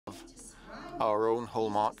our own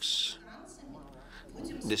hallmarks,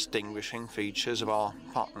 distinguishing features of our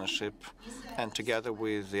partnership, and together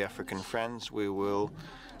with the African friends we will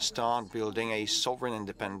start building a sovereign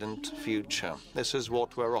independent future. This is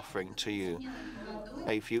what we're offering to you,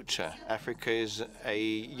 a future. Africa is a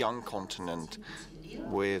young continent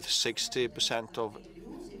with 60% of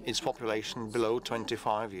its population below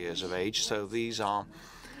 25 years of age, so these are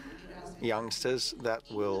youngsters that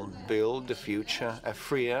will build the future, a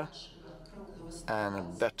freer and a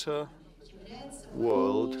better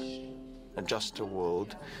world, a juster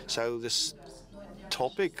world. So this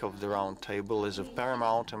topic of the round table is of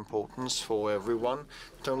paramount importance for everyone,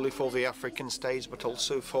 not only for the African states but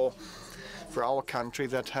also for our country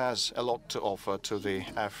that has a lot to offer to the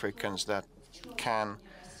Africans, that can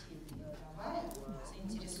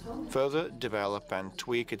further develop and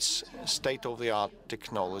tweak its state-of-the-art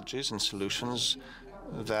technologies and solutions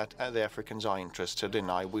that the Africans are interested in.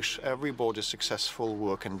 I wish everybody successful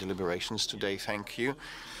work and deliberations today. Thank you.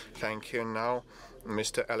 Thank you. Now,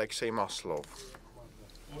 Mr. Alexei Maslov.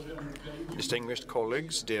 Distinguished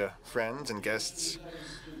colleagues, dear friends and guests,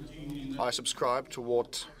 I subscribe to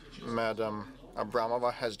what Madam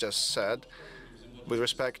Abramova has just said with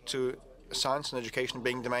respect to science and education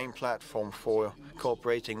being the main platform for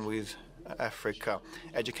cooperating with Africa.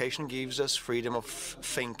 Education gives us freedom of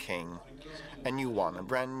thinking, a new one, a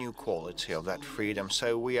brand new quality of that freedom.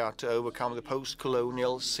 So we are to overcome the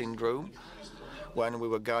post-colonial syndrome when we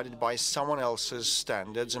were guided by someone else's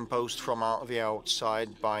standards imposed from the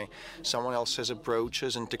outside, by someone else's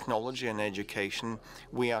approaches in technology and education.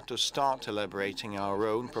 We are to start elaborating our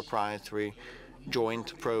own proprietary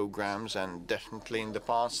joint programs, and definitely in the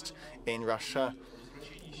past in Russia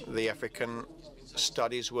the African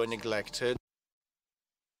studies were neglected.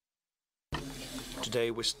 Today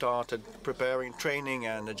we started preparing, training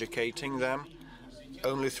and educating them.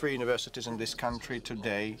 Only 3 universities in this country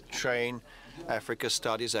today train Africa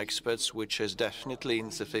studies experts, which is definitely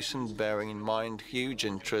insufficient, bearing in mind huge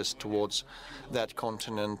interest towards that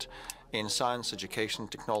continent in science, education,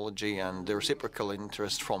 technology, and the reciprocal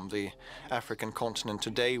interest from the African continent.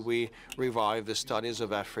 Today we revive the studies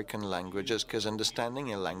of African languages, because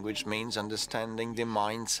understanding a language means understanding the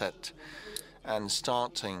mindset. And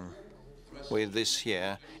starting with this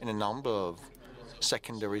year, in a number of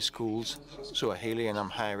secondary schools, Swahili and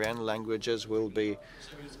Amharian languages will be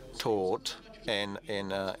taught in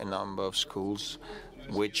a number of schools,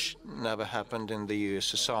 which never happened in the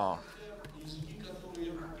USSR.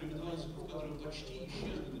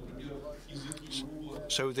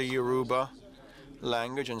 So the Yoruba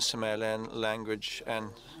language and Ntshabeleng language and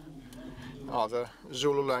other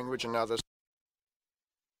Zulu language and others.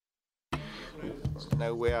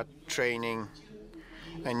 Now we are training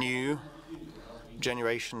a new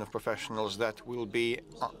generation of professionals that will be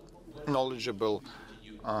knowledgeable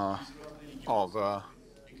of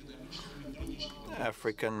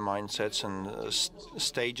African mindsets and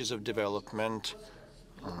stages of development.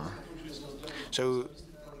 So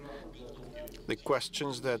the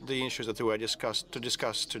issues that we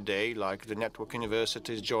discussed today, like the network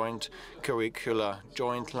universities, joint curricula,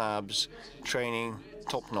 joint labs, training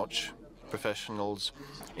top-notch professionals,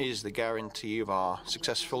 is the guarantee of our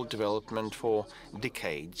successful development for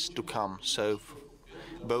decades to come. So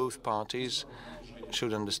both parties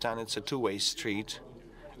should understand it's a two-way street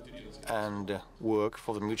and work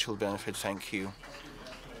for the mutual benefit. Thank you.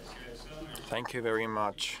 Thank you very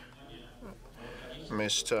much,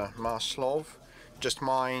 Mr. Maslov. Just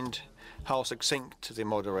mind how succinct the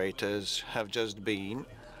moderators have just been.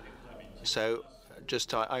 So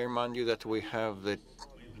I remind you that we have the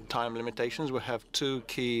time limitations. We have 2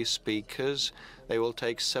 key speakers. They will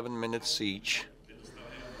take 7 minutes each.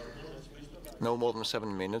 No more than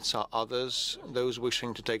 7 minutes. Others, those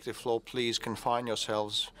wishing to take the floor, please confine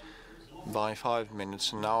yourselves by 5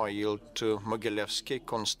 minutes. And now I yield to Mogilevsky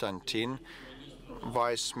Konstantin,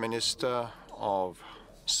 Vice Minister of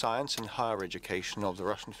Science and Higher Education of the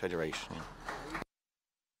Russian Federation.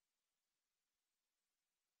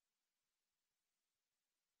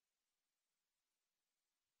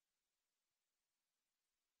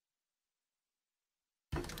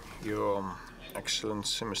 Your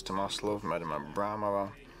Excellency, Mr. Maslov, Madam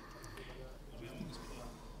Abramova,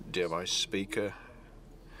 dear Vice Speaker,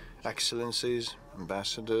 Excellencies,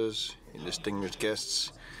 Ambassadors, distinguished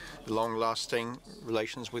guests, the long-lasting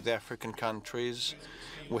relations with African countries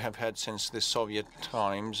we have had since the Soviet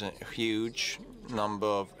times. A huge number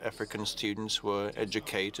of African students were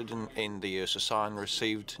educated in the USSR and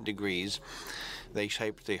received degrees. They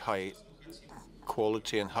shaped the high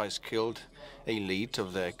quality and high-skilled elite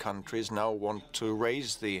of their countries. Now want to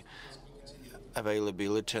raise the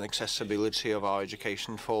availability and accessibility of our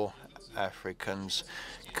education for Africans.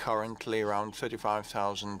 Currently, around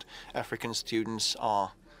 35,000 African students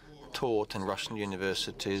are taught in Russian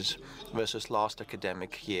universities versus last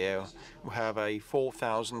academic year. We have a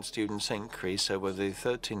 4,000 students increase over the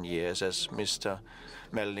 13 years, as Mr.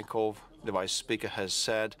 MELNIKOV, the Vice Speaker, has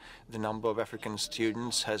said. The number of African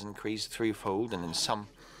students has increased threefold, and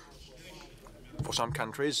for some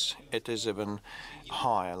countries it is even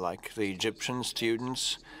higher, like the Egyptian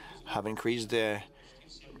students have increased their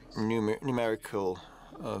numerical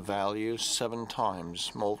values 7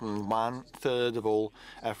 times. More than 1/3 of all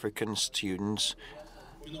African students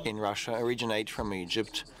in Russia originate from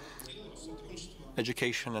Egypt.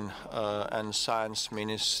 Education and Science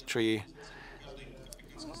Ministry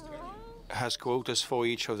has quotas for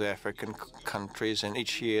each of the African countries, and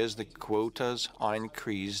each year the quotas are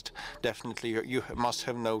increased. Definitely, you must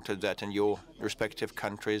have noted that in your respective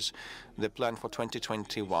countries. The plan for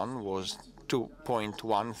 2021 was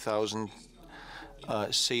 2.1 thousand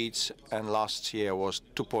seats, and last year was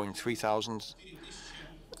 2.3 thousand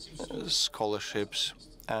scholarships,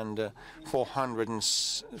 and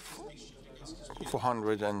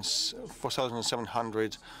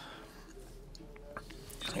 4,700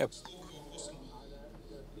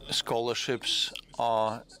 scholarships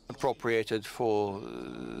are appropriated for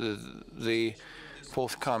the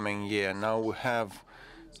forthcoming year. Now we have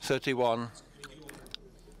 31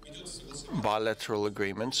 bilateral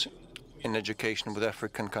agreements in education with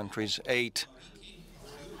African countries, 8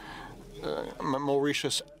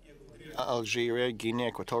 Mauritius, Algeria, Guinea,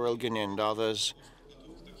 Equatorial Guinea, and others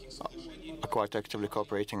are quite actively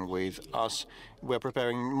cooperating with us. We're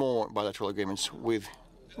preparing more bilateral agreements with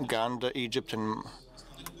Uganda, Egypt, and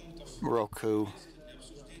Morocco.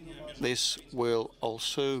 This will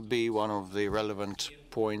also be one of the relevant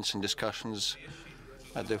points in discussions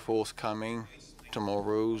at the forthcoming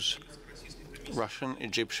tomorrow's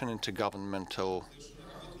Russian-Egyptian Intergovernmental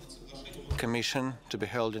Commission to be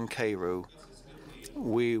held in Cairo.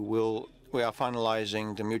 We are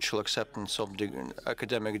finalizing the mutual acceptance of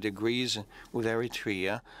academic degrees with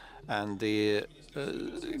Eritrea, and the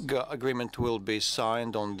agreement will be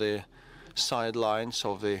signed on the sidelines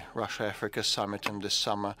of the Russia-Africa summit in this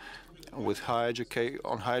summer with higher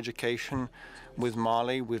education with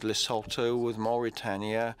Mali, with Lesotho, with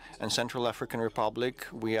Mauritania and Central African Republic.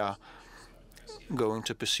 We are going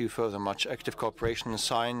to pursue further much active cooperation and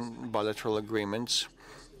sign bilateral agreements.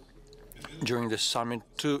 During the summit,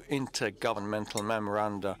 2 intergovernmental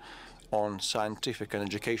memoranda on scientific and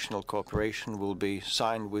educational cooperation will be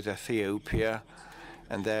signed with Ethiopia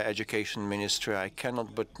and their education ministry. I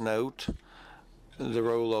cannot but note the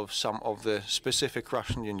role of some of the specific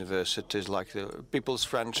Russian universities, like the People's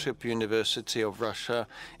Friendship University of Russia.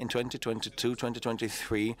 In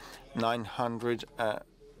 2022-2023,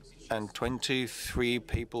 923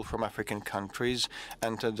 people from African countries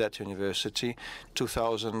entered that university.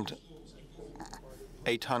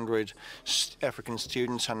 2,800 African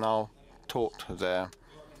students are now taught there.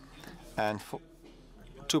 And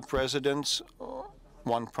 2 presidents,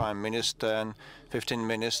 1 prime minister, and 15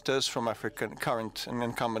 ministers from current and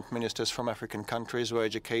incumbent ministers from African countries were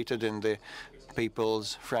educated in the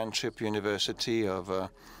People's Friendship University of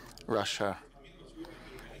Russia.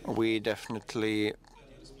 We definitely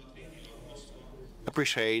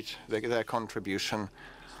appreciate their contribution,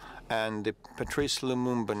 and the Patrice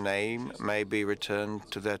Lumumba name may be returned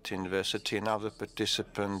to that university. Another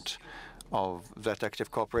participant of that active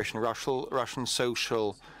cooperation, Russian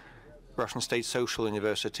State Social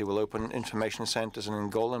University, will open information centers in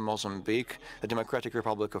Angola and Mozambique, the Democratic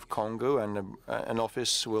Republic of Congo, and an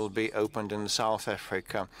office will be opened in South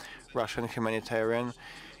Africa. Russian Humanitarian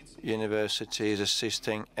University is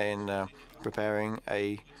assisting in preparing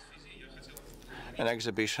an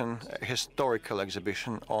exhibition, a historical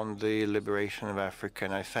exhibition on the liberation of Africa.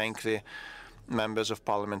 And I thank the members of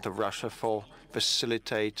Parliament of Russia for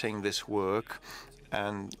facilitating this work,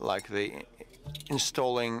 and like the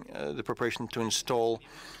preparation to install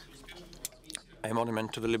a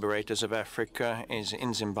monument to the liberators of Africa is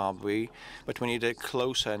in Zimbabwe, but we need a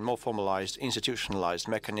closer and more formalized, institutionalized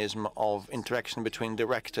mechanism of interaction between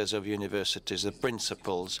directors of universities, the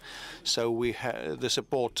principals. So we have the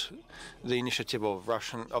initiative of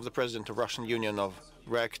the President of Russian Union of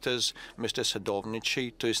Rectors, Mr.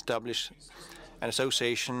 Sadovnichi, to establish an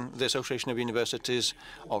association, the Association of Universities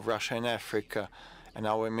of Russia and Africa. And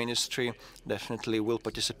our ministry definitely will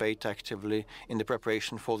participate actively in the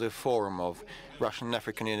preparation for the forum of Russian and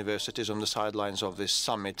African universities on the sidelines of this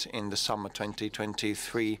summit in the summer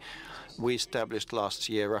 2023. We established last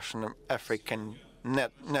year Russian African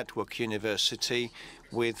Network University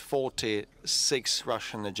with 46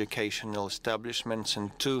 Russian educational establishments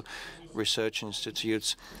and 2 research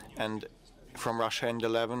institutes, and from Russia and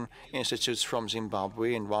 11 institutes from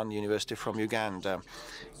Zimbabwe and 1 university from Uganda.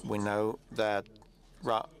 We know that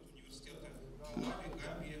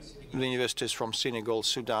the universities from Senegal,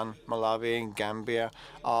 Sudan, Malawi, and Gambia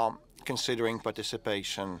are considering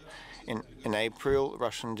participation. In April,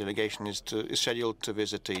 Russian delegation is scheduled to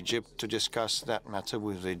visit Egypt to discuss that matter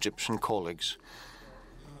with the Egyptian colleagues.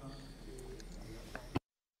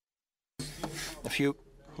 A few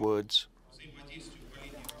words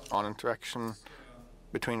on interaction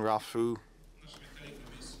between RAFU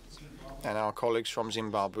and our colleagues from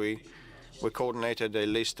Zimbabwe. We coordinated a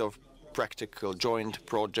list of practical joint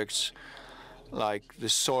projects like the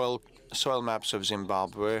soil maps of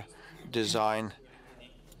Zimbabwe, design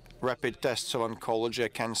rapid tests of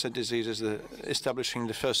oncology, cancer diseases, establishing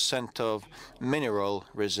the first center of mineral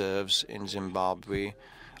reserves in Zimbabwe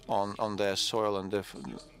on their soil, and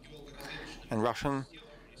Russian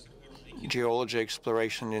Geology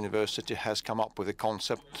Exploration University has come up with a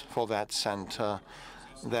concept for that center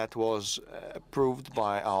that was approved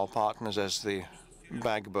by our partners as the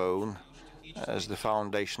backbone, as the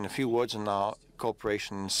foundation. A few words on our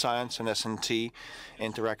cooperation in science and S&T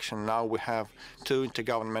interaction. Now we have 2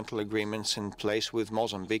 intergovernmental agreements in place with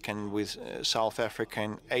Mozambique and with South Africa,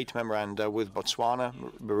 and 8 memoranda with Botswana,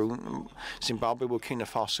 Zimbabwe, Burkina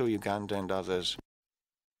Faso, Uganda, and others.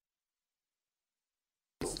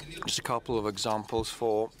 Just a couple of examples.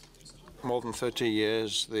 For more than 30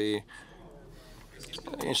 years, the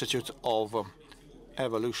Institute of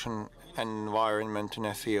Evolution and Environment in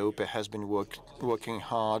Ethiopia has been working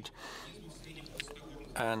hard,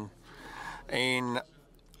 and in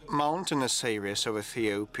mountainous areas of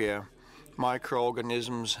Ethiopia,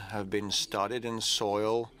 microorganisms have been studied in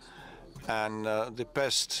soil, and the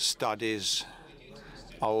pest studies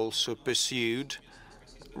are also pursued.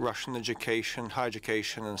 Russian Higher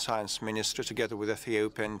Education and Science Ministry, together with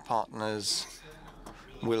Ethiopian partners,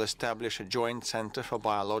 will establish a joint center for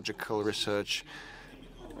biological research.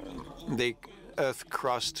 The Earth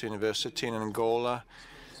Crust University in Angola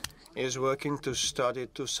is working to study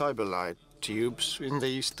 2 cyberlight tubes in the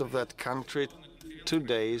east of that country. 2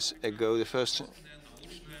 days ago, the first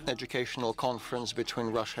educational conference between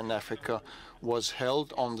Russia and Africa was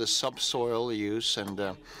held on the subsoil use,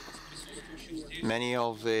 and many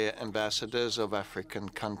of the ambassadors of African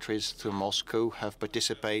countries to Moscow have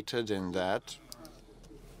participated in that.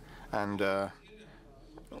 And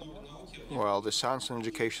well, the Science and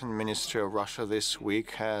Education Ministry of Russia this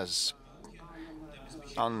week has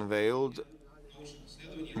unveiled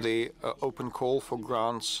the open call for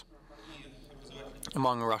grants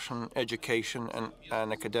among Russian education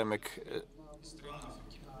and academic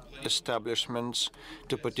establishments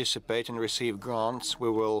to participate and receive grants. We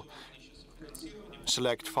will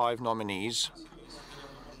select 5 nominees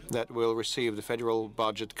that will receive the federal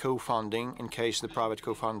budget co-funding. In case the private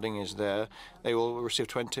co-funding is there, they will receive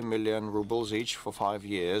 20 million rubles each for 5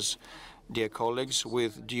 years. Dear colleagues,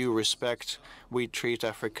 with due respect, we treat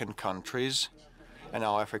African countries and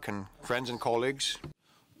our African friends and colleagues.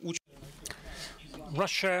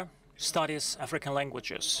 Russia studies African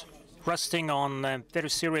languages, resting on very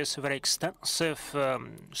serious, very extensive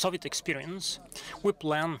Soviet experience. We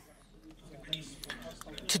plan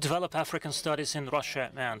to develop African studies in Russia,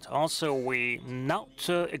 and also we note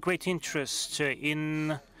a great interest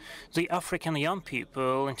in the African young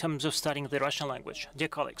people in terms of studying the Russian language. Dear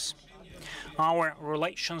colleagues, our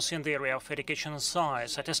relations in the area of education and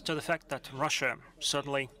science attest to the fact that Russia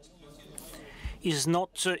certainly is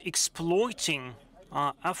not exploiting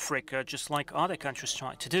Africa just like other countries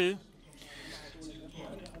try to do,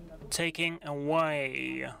 taking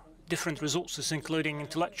away different resources, including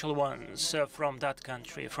intellectual ones, from that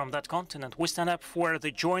country, from that continent. We stand up for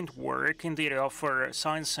the joint work in the area of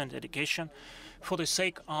science and education for the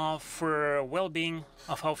sake of well-being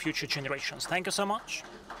of our future generations. Thank you so much.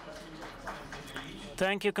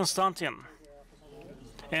 Thank you, Konstantin.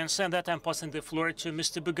 And saying that, I'm passing the floor to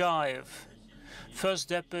Mr. Bugaev, First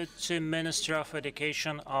Deputy Minister of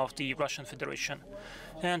Education of the Russian Federation.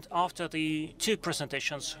 And after the 2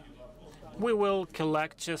 presentations, we will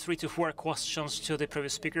collect 3 to 4 questions to the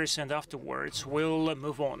previous speakers, and afterwards we'll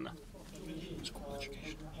move on.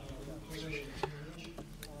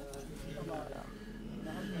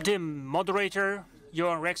 The moderator,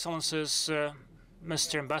 Your Excellencies,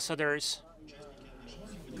 Mr. Ambassadors,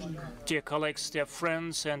 dear colleagues, dear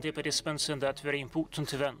friends, and dear participants in that very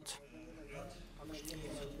important event.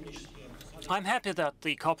 I'm happy that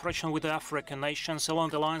the cooperation with the African nations along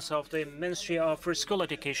the lines of the Ministry of School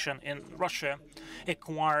Education in Russia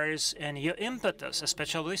acquires a new impetus,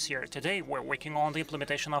 especially this year. Today, we're working on the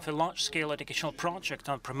implementation of a large-scale educational project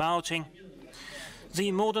on promoting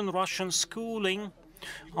the modern Russian schooling,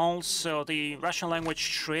 also the Russian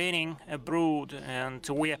language training abroad, and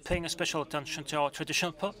we are paying special attention to our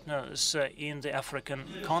traditional partners in the African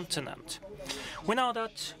continent. We know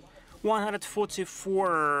that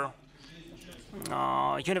 144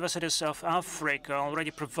 universities of Africa already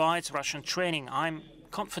provides Russian training. I'm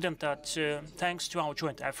confident that thanks to our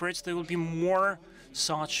joint efforts, there will be more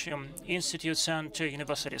such institutes and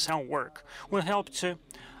universities. Our work will help to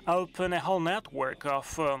open a whole network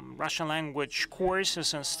of Russian language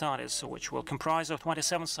courses and studies, which will comprise of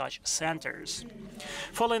 27 such centers.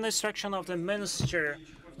 Following the instruction of the Minister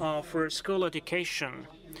for School Education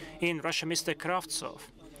in Russia, Mr. Kravtsov,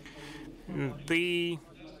 the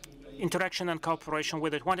interaction and cooperation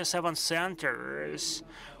with the 27 centers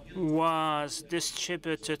was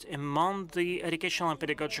distributed among the educational and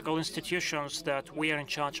pedagogical institutions that we are in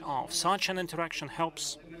charge of. Such an interaction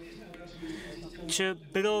helps to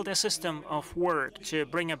build a system of work to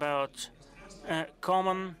bring about a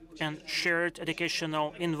common and shared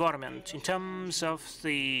educational environment in terms of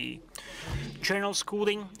the general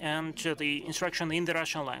schooling and the instruction in the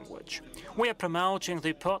Russian language. We are promoting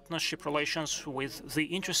the partnership relations with the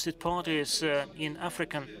interested parties in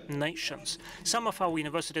African nations. Some of our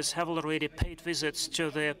universities have already paid visits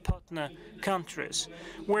to their partner countries,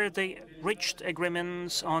 where they reached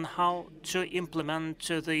agreements on how to implement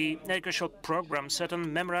the educational program.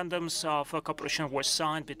 Certain memorandums of cooperation were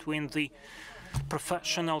signed between the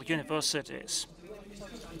professional universities.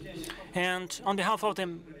 And on behalf of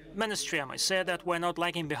the Ministry, I might say that we're not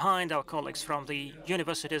lagging behind our colleagues from the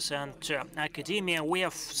universities and academia. We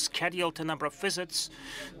have scheduled a number of visits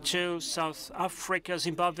to South Africa,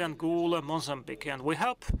 Zimbabwe, Angola, Mozambique, and we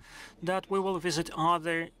hope that we will visit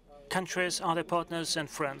other countries, other partners and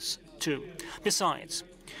friends too. Besides,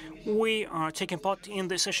 we are taking part in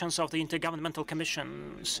the sessions of the intergovernmental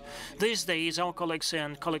commissions. These days, our colleagues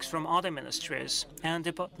and colleagues from other ministries and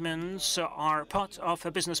departments are part of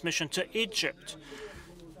a business mission to Egypt,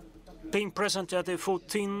 being present at the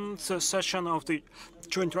 14th session of the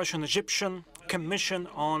Joint Russian-Egyptian Commission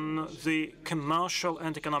on the Commercial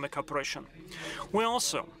and Economic Cooperation. We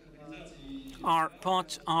also are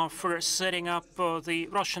part of setting up the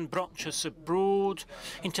Russian branches abroad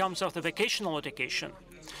in terms of the vocational education.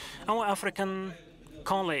 Our African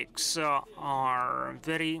colleagues are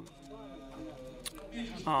very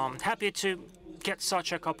happy to get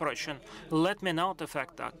such a cooperation. Let me note the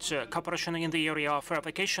fact that cooperation in the area of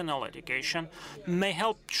vocational education may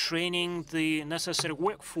help training the necessary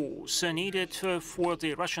workforce needed for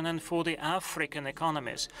the Russian and for the African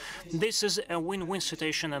economies. This is a win-win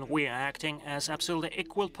situation, and we are acting as absolutely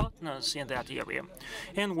equal partners in that area.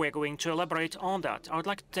 And we're going to elaborate on that. I would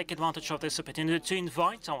like to take advantage of this opportunity to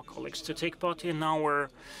invite our colleagues to take part in our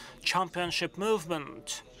championship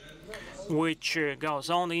movement, which goes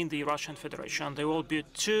on in the Russian Federation. There will be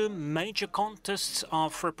two major contests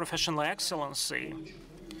of professional excellency,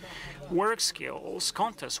 work skills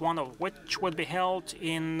contests, one of which will be held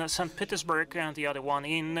in St. Petersburg and the other one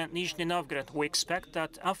in Nizhny Novgorod. We expect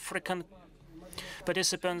that African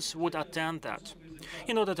participants would attend that.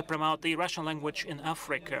 In order to promote the Russian language in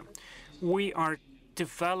Africa, we are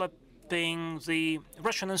developing the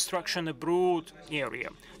Russian instruction abroad area.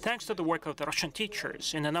 Thanks to the work of the Russian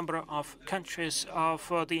teachers in a number of countries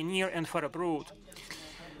of the near and far abroad,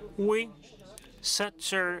 we set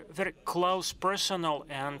very close personal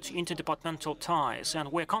and interdepartmental ties,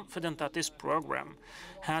 and we're confident that this program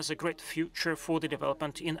has a great future for the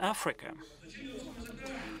development in Africa.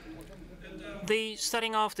 The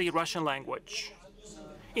studying of the Russian language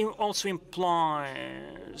also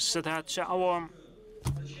implies that our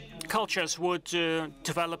cultures would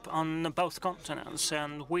develop on both continents,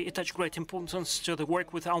 and we attach great importance to the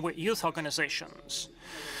work with our youth organizations.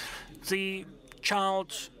 The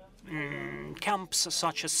child camps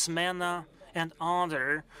such as SMENA and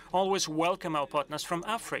other always welcome our partners from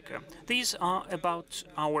Africa. These are about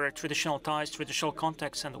our traditional ties, traditional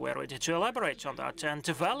contacts, and we're ready to elaborate on that and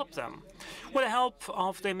develop them. With the help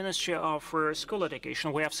of the Ministry of School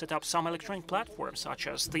Education, we have set up some electronic platforms, such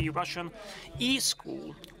as the Russian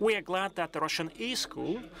e-school. We are glad that the Russian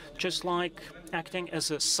e-school, just like acting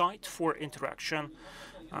as a site for interaction,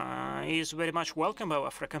 is very much welcome by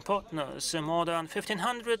African partners. More than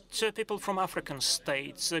 1,500 people from African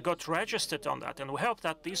states got registered on that, and we hope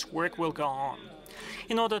that this work will go on.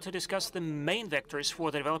 In order to discuss the main vectors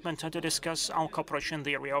for the development and to discuss our cooperation in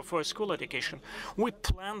the area of school education, we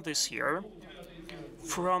plan this year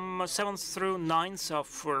from 7th through 9th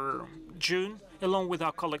of June, along with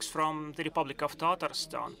our colleagues from the Republic of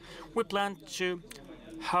Tatarstan. We plan to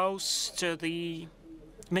host the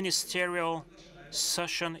ministerial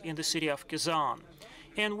session in the city of Kazan.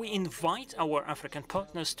 And we invite our African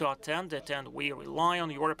partners to attend it, and we rely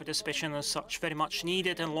on your participation in such very much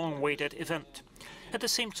needed and long-awaited event. At the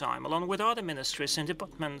same time, along with other ministries and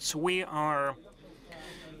departments, we are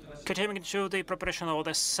continuing to the preparation of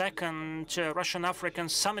the second Russian-African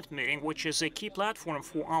summit meeting, which is a key platform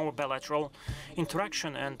for our bilateral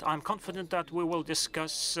interaction, and I'm confident that we will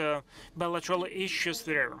discuss bilateral issues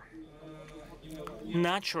there.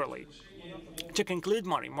 Naturally, to conclude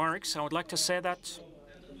my remarks, I would like to say that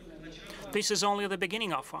this is only the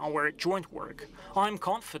beginning of our joint work. I'm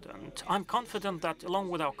confident that along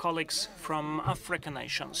with our colleagues from African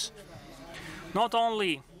nations, not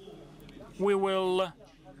only we will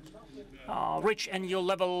reach a new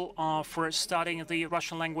level for studying the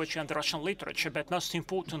Russian language and the Russian literature, but most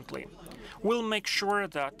importantly, we'll make sure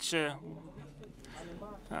that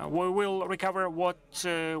we will recover what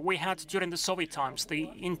we had during the Soviet times, the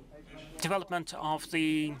development of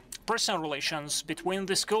the personal relations between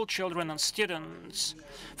the school children and students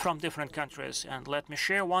from different countries. And let me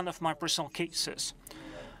share one of my personal cases.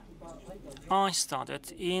 I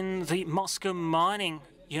studied in the Moscow Mining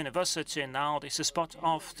University. Now this is part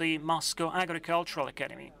of the Moscow Agricultural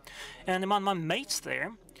Academy. And among my mates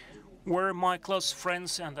there were my close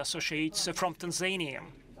friends and associates from Tanzania.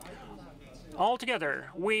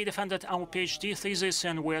 Altogether, we defended our PhD thesis,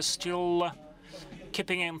 and we're still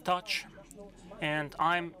keeping in touch. And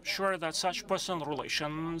I'm sure that such personal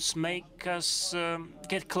relations make us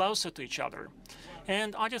get closer to each other.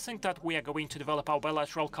 And I do think that we are going to develop our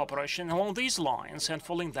bilateral cooperation along these lines and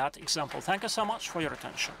following that example. Thank you so much for your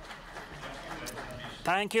attention.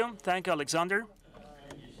 Thank you, Alexander.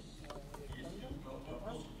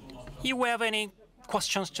 You have any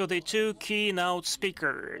questions to the two keynote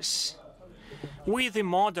speakers? We, the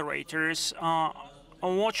moderators, are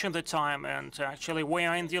watching the time, and actually we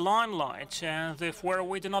are in the limelight, and therefore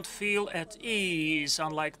we do not feel at ease,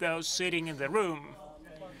 unlike those sitting in the room.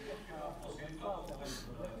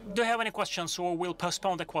 Do you have any questions, or we'll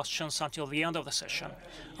postpone the questions until the end of the session?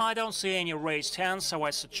 I don't see any raised hands, so I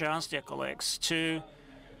suggest, dear colleagues,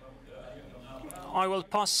 I will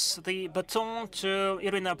pass the baton to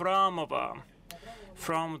Irina Abramova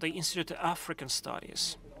from the Institute of African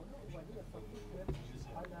Studies.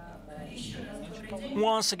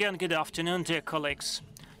 Once again, good afternoon, dear colleagues.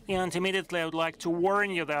 And immediately I would like to warn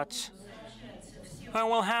you that I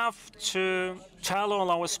will have to tell all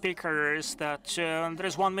our speakers that there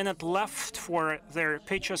is 1 minute left for their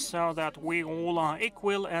pitches, so that we all are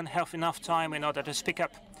equal and have enough time in order to speak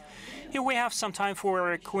up. If we have some time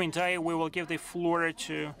for a Q&A, we will give the floor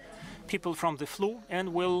to people from the floor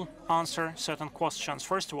and we'll answer certain questions.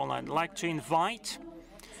 First of all, I'd like to invite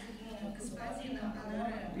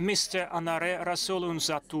Mr. Anare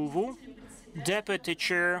Rasulunzatuvu, Deputy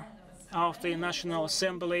Chair of the National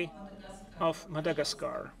Assembly of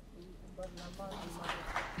Madagascar.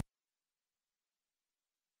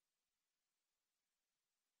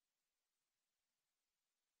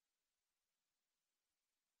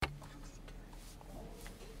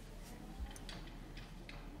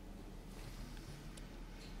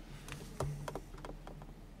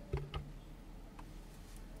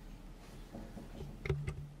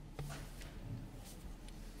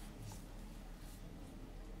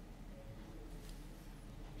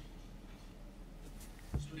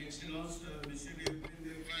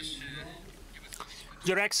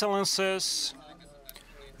 Your Excellencies,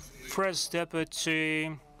 First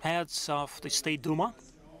Deputy Heads of the State Duma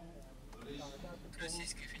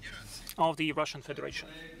of the Russian Federation,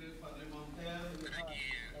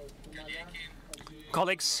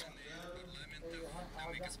 colleagues,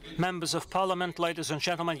 members of Parliament, ladies and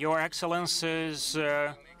gentlemen, Your Excellencies,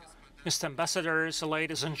 Mr. Ambassadors,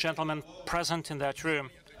 ladies and gentlemen present in that room.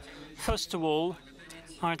 First of all,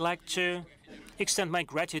 I'd like to extend my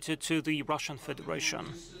gratitude to the Russian Federation,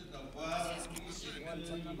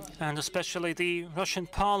 and especially the Russian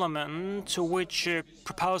Parliament, which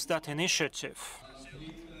proposed that initiative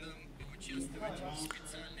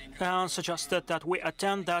and suggested that we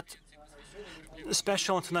attend that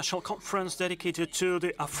special international conference dedicated to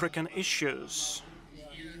the African issues.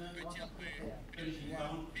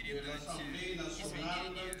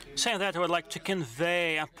 saying that, I would like to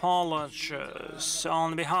convey apologies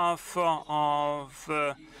on behalf of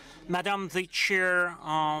Madam the Chair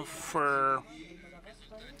of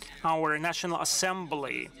our National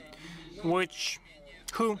Assembly,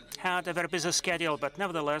 who had a very busy schedule, but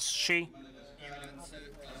nevertheless she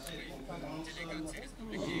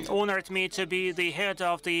honored me to be the head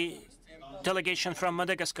of the delegation from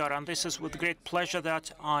Madagascar, and this is with great pleasure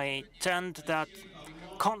that I attend that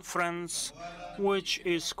conference, which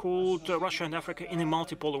is called Russia and Africa in a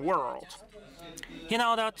Multipolar World. You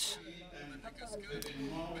know that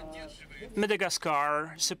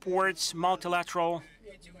Madagascar supports multilateral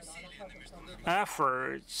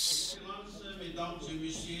efforts.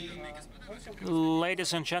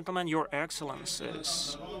 Ladies and gentlemen, Your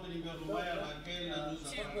Excellencies,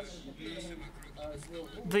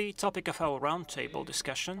 the topic of our roundtable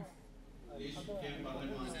discussion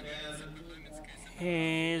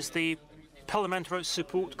is the Parliamentary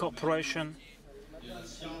Support Cooperation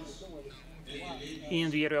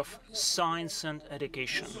in the area of science and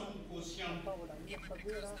education.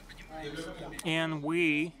 And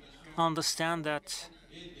we understand that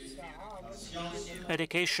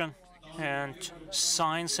education and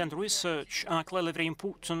science and research are clearly very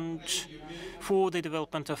important for the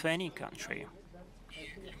development of any country.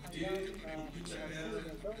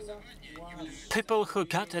 People who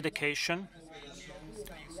get education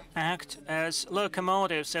act as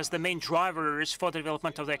locomotives, as the main drivers for the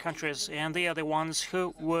development of their countries, and they are the ones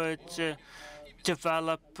who would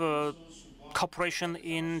develop cooperation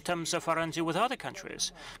in terms of R&D with other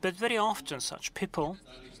countries. But very often such people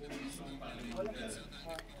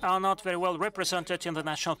are not very well represented in the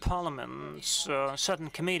national parliaments, certain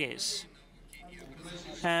committees.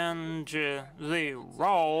 And the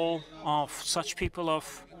role of such people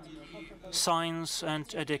of science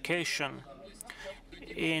and education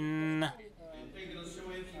in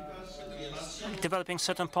developing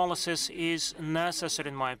certain policies is necessary,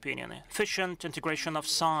 in my opinion. Efficient integration of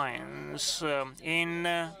science in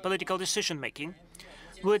political decision-making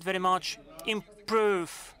would very much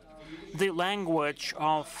improve the language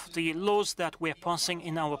of the laws that we are passing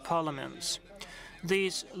in our parliaments.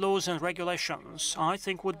 These laws and regulations, I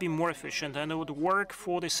think, would be more efficient and would work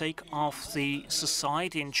for the sake of the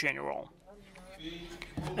society in general.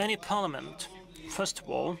 Any parliament, first of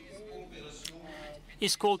all,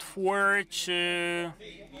 is called for to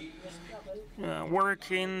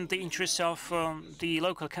work in the interests of the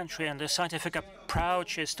local country, and the scientific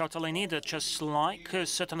approach is totally needed, just like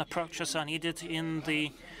certain approaches are needed in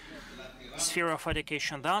the sphere of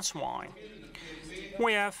education. That's why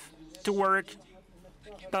we have to work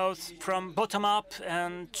both from bottom up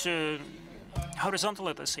and horizontal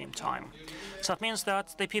at the same time. So that means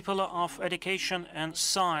that the people of education and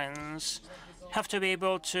science have to be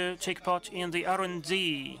able to take part in the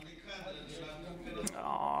R&D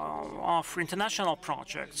of international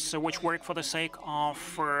projects, which work for the sake of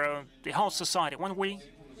the whole society. When we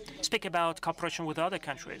speak about cooperation with other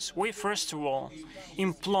countries, we first of all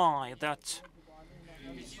imply that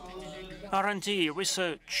R&D,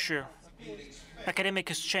 research, academic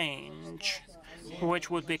exchange, which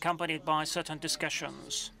would be accompanied by certain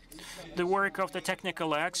discussions, the work of the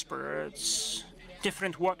technical experts,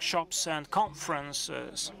 different workshops and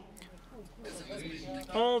conferences.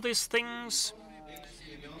 All these things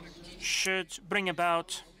should bring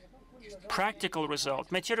about practical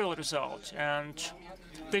result, material result, and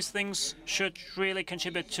these things should really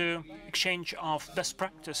contribute to exchange of best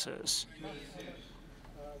practices.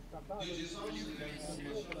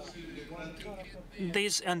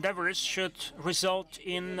 These endeavors should result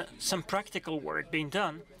in some practical work being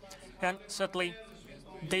done, and certainly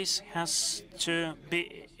this has to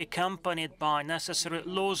be accompanied by necessary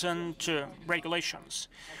laws and regulations.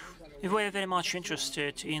 We are very much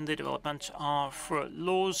interested in the development of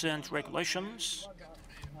laws and regulations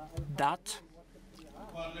that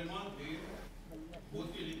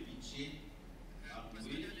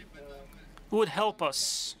would help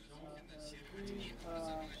us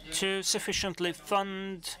to sufficiently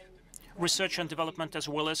fund research and development as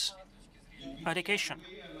well as education.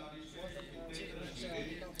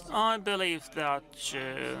 I believe that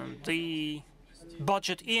the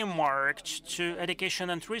budget earmarked to education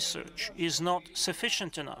and research is not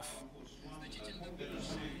sufficient enough.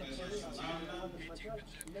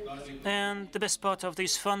 And the best part of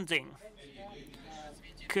this funding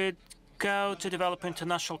could go to develop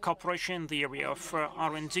international cooperation in the area of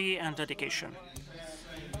R&D and education.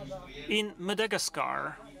 In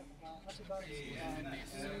Madagascar,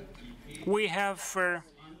 we have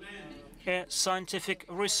a scientific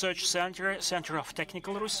research center of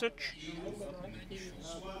technical research,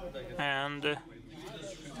 and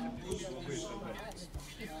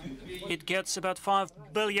it gets about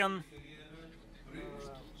 5 billion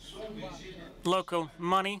local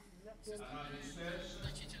money.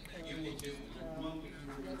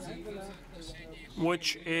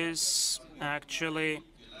 Which is actually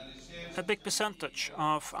a big percentage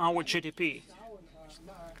of our GDP.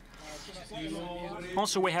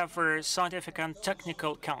 Also, we have a scientific and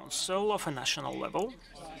technical council of a national level.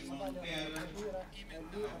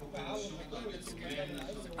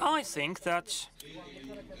 I think that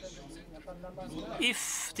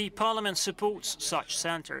if the Parliament supports such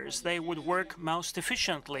centers, they would work most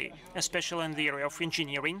efficiently, especially in the area of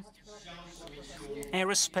engineering,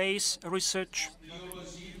 aerospace research,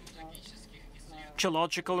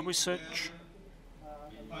 geological research,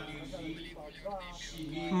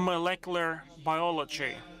 molecular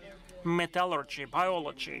biology, metallurgy,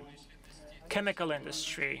 biology, chemical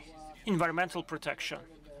industry, environmental protection,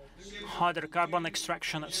 hydrocarbon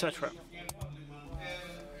extraction, etc.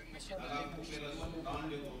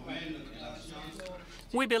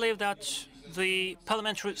 We believe that the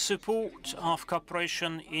parliamentary support of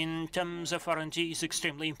cooperation in terms of R&D is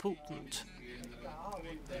extremely important.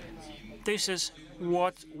 This is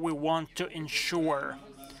what we want to ensure.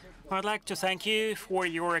 I'd like to thank you for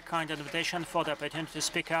your kind invitation, for the opportunity to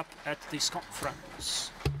speak up at this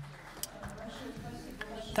conference.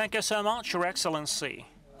 Thank you so much, Your Excellency.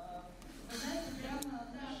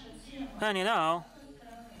 And you know,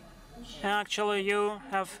 actually, you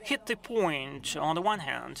have hit the point. On the one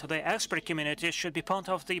hand, the expert community should be part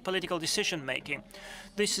of the political decision-making.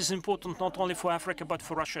 This is important not only for Africa, but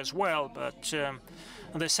for Russia as well. But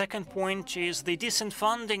the second point is the decent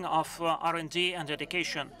funding of R&D and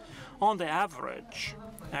education. On the average,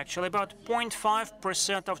 actually, about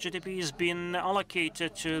 0.5% of GDP is being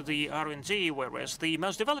allocated to the R&D, whereas the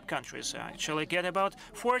most developed countries actually get about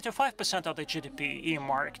 4 to 5% of the GDP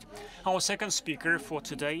earmarked. Our second speaker for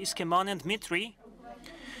today is Keman Dmitry,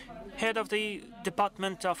 head of the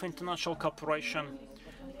Department of International Cooperation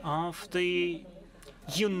of the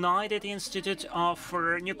United Institute of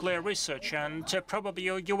Nuclear Research. And probably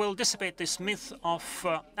you will dissipate this myth of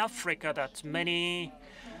Africa that many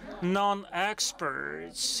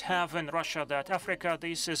non-experts have in Russia, that Africa,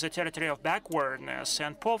 this is a territory of backwardness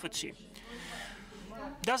and poverty.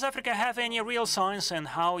 Does Africa have any real science, and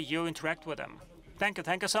how you interact with them? Thank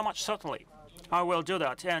you so much, certainly. I will do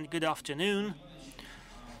that, and good afternoon.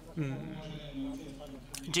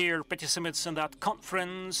 Dear participants in that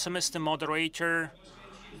conference, Mr. Moderator,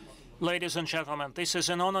 ladies and gentlemen, this is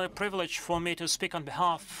an honor and privilege for me to speak on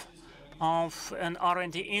behalf of an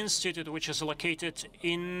R&D institute which is located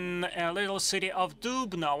in a little city of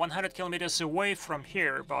Duma, 100 kilometers away from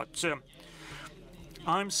here. But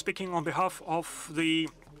I'm speaking on behalf of the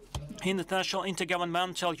International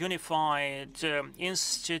Intergovernmental Unified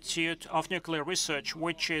Institute of Nuclear Research,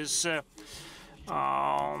 which is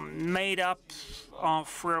made up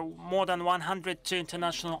of more than 100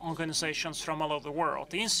 international organizations from all over the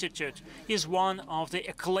world. The Institute is one of the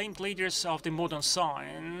acclaimed leaders of the modern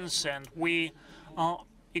science, and we are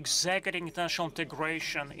executing international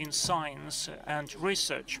integration in science and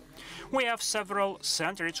research. We have several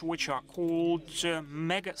centers which are called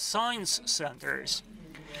mega science centers.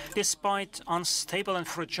 Despite unstable and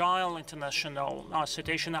fragile international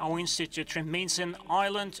situation, our institute remains an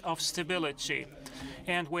island of stability,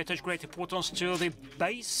 and we attach great importance to the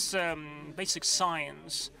basic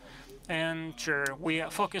science. And we are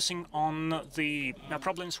focusing on the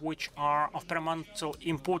problems which are of paramount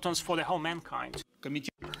importance for the whole mankind.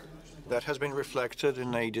 That has been reflected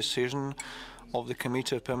in a decision of the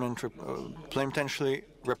Committee of Parliamentary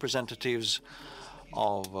Representatives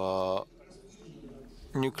of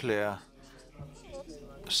nuclear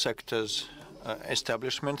sectors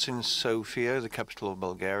establishments in Sofia, the capital of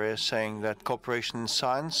Bulgaria, saying that cooperation in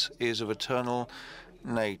science is of eternal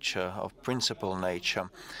nature, of principal nature.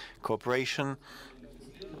 Cooperation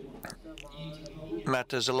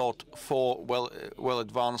matters a lot for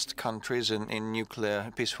well-advanced countries in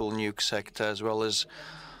nuclear, peaceful nuke sector, as well as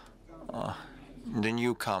the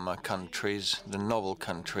newcomer countries, the novel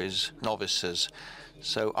countries, novices.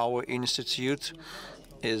 So our institute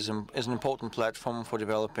is an important platform for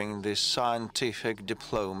developing this scientific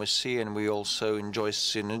diplomacy, and we also enjoy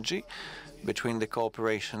synergy between the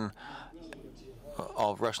cooperation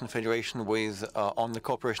of Russian Federation with on the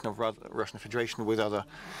cooperation of Russian Federation with other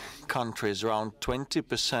countries. Around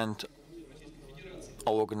 20% of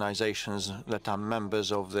organizations that are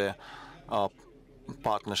members of the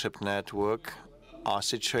partnership network are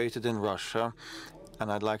situated in Russia,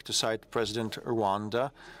 and I'd like to cite President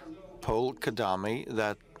Rwanda, Paul Kagame,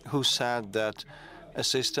 who said that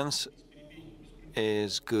assistance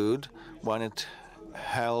is good when it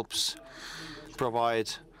helps provide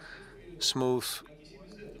smooth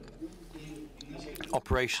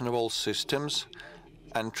operation of all systems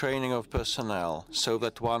and training of personnel so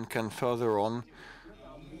that one can further on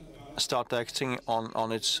start acting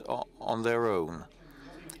on their own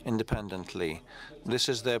independently. This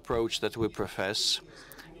is the approach that we profess,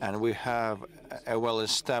 and we have a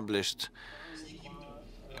well-established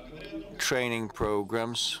training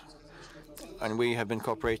programs, and we have been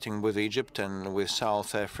cooperating with Egypt and with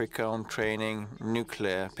South Africa on training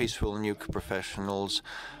peaceful nuke professionals.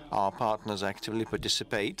 Our partners actively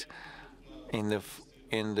participate in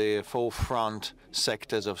the forefront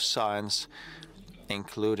sectors of science,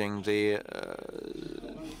 including the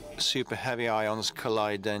super heavy ions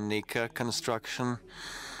collider Nika construction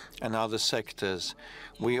and other sectors.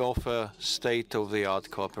 We offer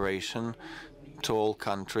state-of-the-art cooperation to all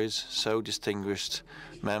countries. So, distinguished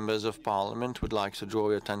members of Parliament, would like to draw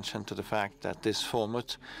your attention to the fact that this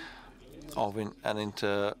format of an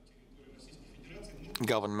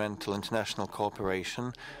intergovernmental international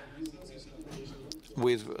cooperation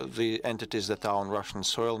with the entities that are on Russian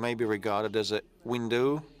soil may be regarded as a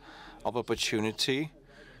window of opportunity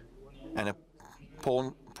and a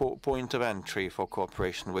point of entry for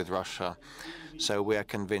cooperation with Russia. So we are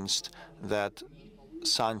convinced that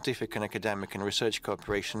scientific and academic and research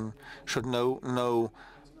cooperation should know no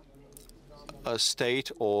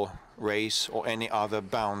state or race or any other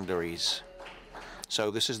boundaries. So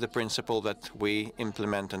this is the principle that we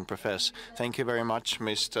implement and profess. Thank you very much,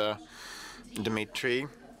 Mr. Dmitry.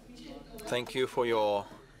 Thank you for your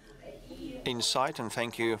insight, and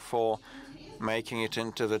thank you for making it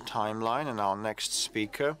into the timeline. And our next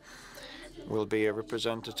speaker will be a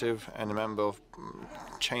representative and a member of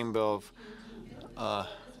Chamber of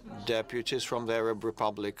Deputies from the Arab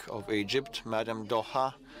Republic of Egypt. Madam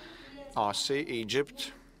Doha Arsi,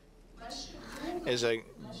 Egypt, is a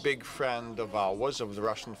big friend of ours, of the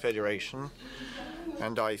Russian Federation,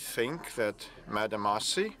 and I think that Madam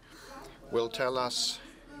Arsi will tell us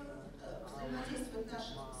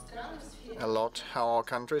a lot how our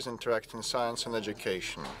countries interact in science and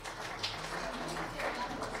education.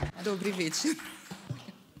 Добрый вечер.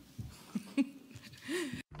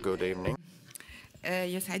 Good evening.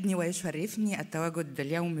 يسعدني ويشرفني التواجد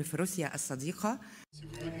اليوم في روسيا الصديقة.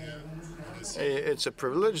 It's a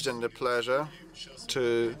privilege and a pleasure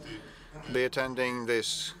to be attending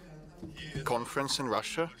this conference in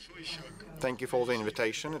Russia. Thank you for the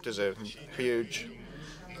invitation. It is a huge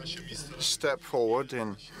step forward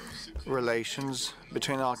in relations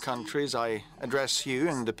between our countries. I address you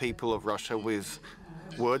and the people of Russia with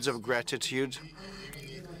words of gratitude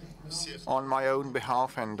on my own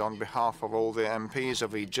behalf and on behalf of all the MPs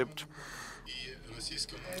of Egypt.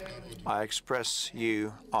 I express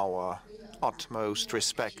you our utmost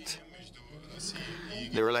respect.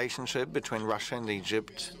 The relationship between Russia and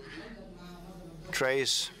Egypt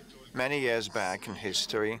traces many years back in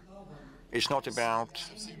history. It's not about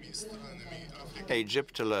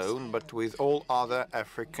Egypt alone, but with all other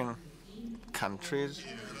African countries.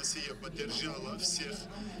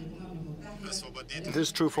 It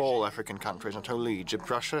is true for all African countries, not only Egypt.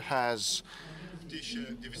 Russia has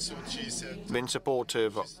been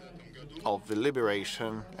supportive of the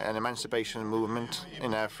liberation and emancipation movement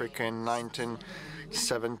in Africa in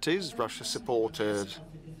 1970s. Russia supported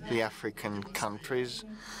the African countries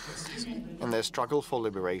in their struggle for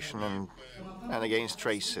liberation and against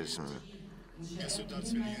racism.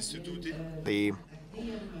 The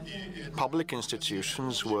public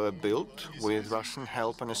institutions were built with Russian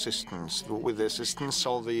help and assistance, with the assistance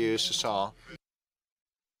of the USSR.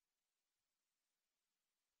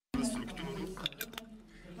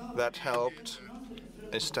 That helped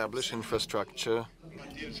establish infrastructure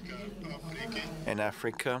in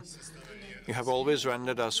Africa. You have always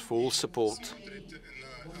rendered us full support.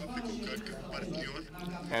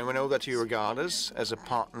 And we know that you regard us as a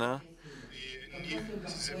partner,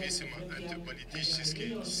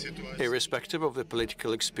 irrespective of the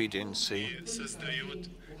political expediency.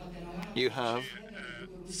 You have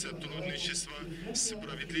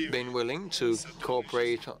been willing to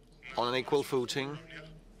cooperate on an equal footing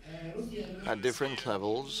at different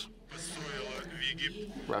levels.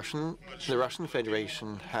 The Russian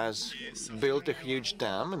Federation has built a huge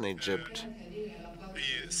dam in Egypt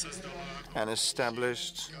and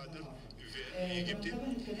established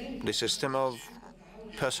the system of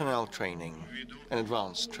personnel training and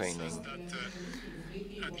advanced training.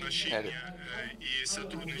 And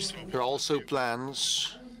there are also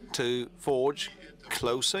plans to forge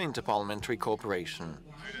closer interparliamentary cooperation,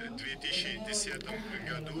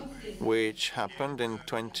 which happened in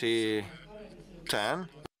 2010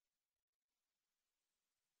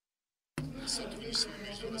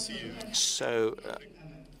 So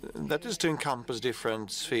that is to encompass different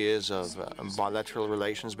spheres of bilateral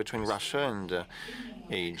relations between Russia and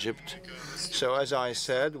Egypt. So, as I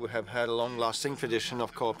said, we have had a long-lasting tradition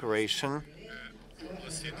of cooperation,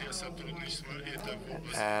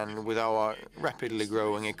 and with our rapidly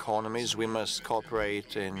growing economies, we must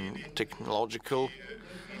cooperate in technological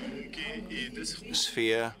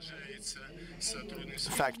sphere,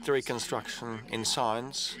 factory construction, in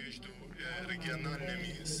science.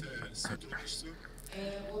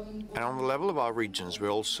 And on the level of our regions, we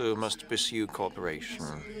also must pursue cooperation.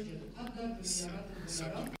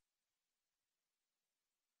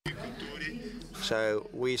 So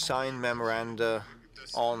we sign memoranda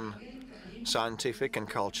on scientific and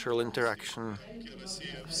cultural interaction.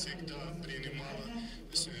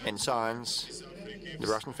 In science, the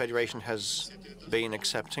Russian Federation has been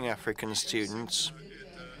accepting African students,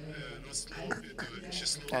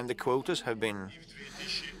 and the quotas have been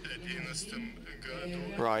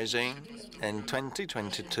rising. In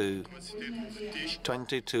 2022,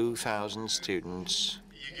 22,000 students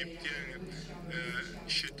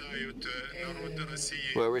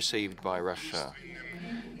were received by Russia.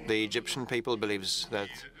 The Egyptian people believes that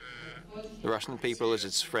the Russian people is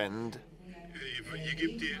its friend,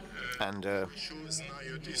 and the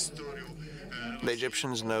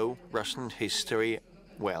Egyptians know Russian history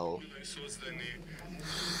well.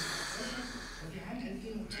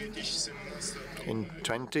 In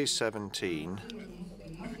 2017,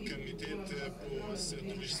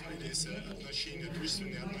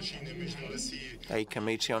 a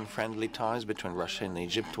committee on friendly ties between Russia and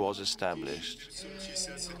Egypt was established.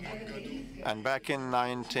 And back in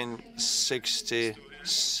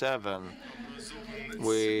 1967,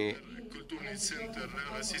 we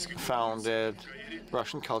founded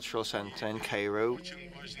Russian Cultural Center in Cairo,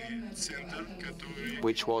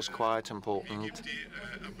 which was quite important.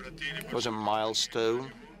 It was a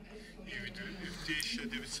milestone.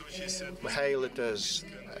 We hail it as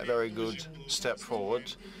a very good step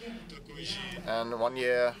forward. And 1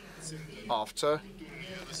 year after,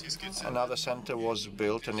 another center was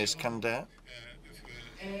built in Iskander.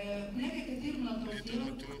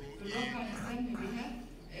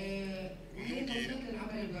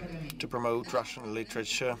 To promote Russian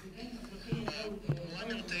literature.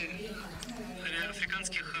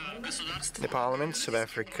 The parliaments of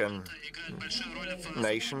African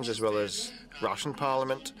nations, as well as Russian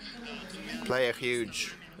Parliament, play a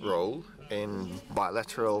huge role in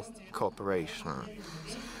bilateral cooperation.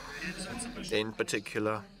 In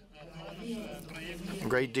particular, a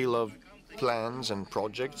great deal of plans and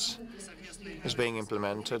projects is being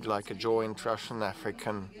implemented, like a joint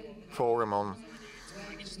Russian-African forum on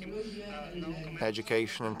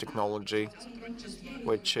education and technology,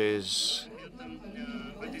 which is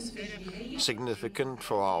significant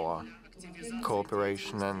for our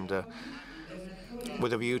cooperation, and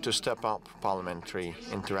with a view to step up parliamentary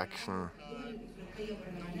interaction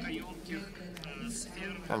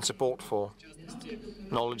and support for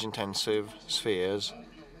knowledge-intensive spheres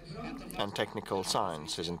and technical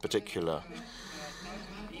sciences in particular.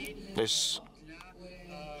 This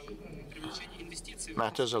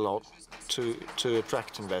matters a lot to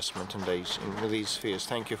attract investment in these spheres.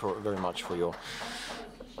 Thank you very much for your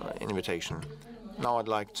invitation. Now I'd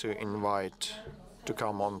like to invite to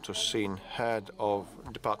come on to scene head of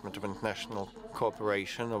Department of International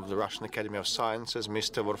Cooperation of the Russian Academy of Sciences,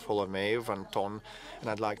 Mr. Varfolomeev Anton, and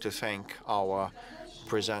I'd like to thank our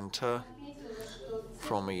presenter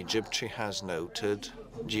from Egypt. She has noted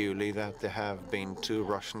duly that there have been 2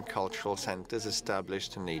 Russian cultural centers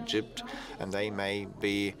established in Egypt, and they may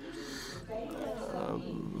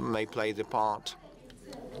play the part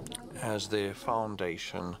as the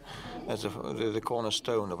foundation, as the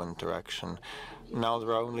cornerstone of interaction. Now there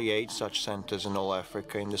are only 8 such centers in all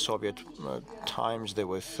Africa. In the Soviet times there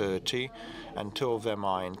were 30, and 2 of them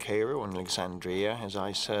are in Cairo and Alexandria, as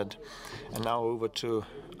I said. And now over to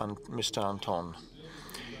Mr. Anton.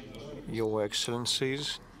 Your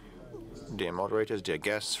Excellencies, dear moderators, dear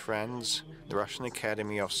guests, friends, the Russian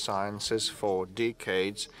Academy of Sciences for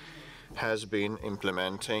decades has been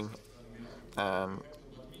implementing and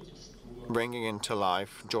bringing into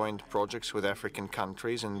life joint projects with African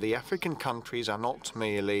countries, and the African countries are not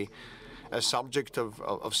merely a subject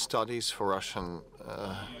of studies for Russian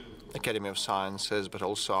Academy of Sciences, but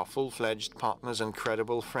also our full-fledged partners and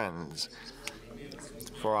credible friends.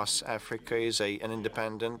 For us, Africa is an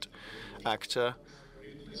independent actor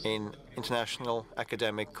in international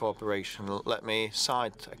academic cooperation. Let me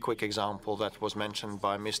cite a quick example that was mentioned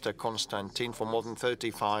by Mr. Konstantin. For more than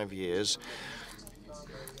 35 years,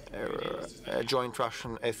 A joint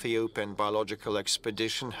Russian-Ethiopian biological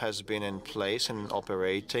expedition has been in place and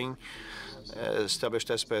operating,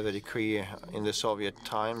 established as per the decree in the Soviet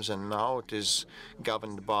times, and now it is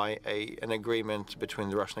governed by an agreement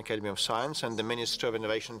between the Russian Academy of Science and the Ministry of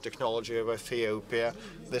Innovation and Technology of Ethiopia.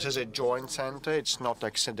 This is a joint center. It's not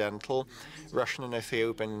accidental. Russian and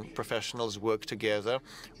Ethiopian professionals work together,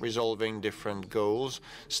 resolving different goals,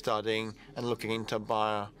 studying and looking into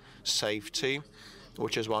biosafety,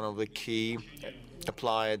 which is one of the key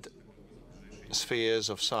applied spheres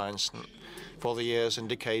of science for the years and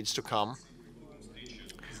decades to come.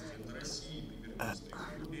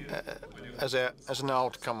 As an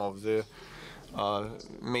outcome of the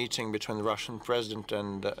meeting between the Russian president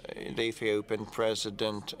and the Ethiopian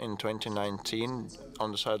president in 2019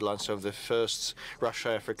 on the sidelines of the first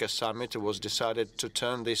Russia-Africa summit, it was decided to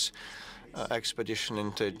turn this expedition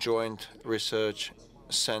into a joint research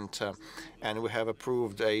center, and we have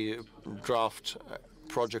approved a draft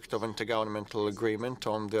project of intergovernmental agreement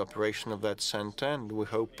on the operation of that center, and we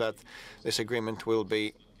hope that this agreement will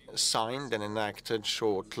be signed and enacted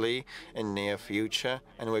shortly in near future,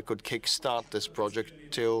 and we could kickstart this project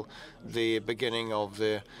till the beginning of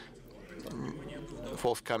the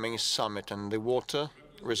forthcoming summit. And the water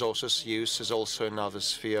resources use is also another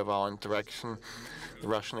sphere of our interaction. The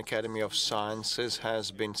Russian Academy of Sciences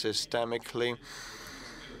has been systemically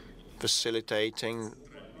facilitating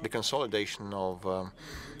the consolidation of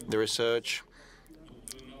the research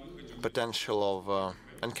potential of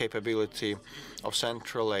and capability of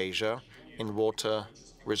Central Asia in water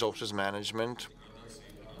resources management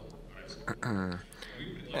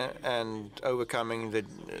and overcoming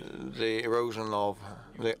the erosion of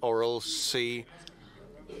the Oral Sea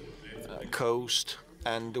coast.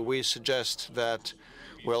 And we suggest that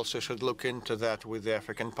we also should look into that with the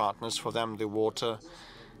African partners. For them, the water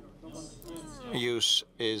use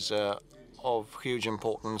is of huge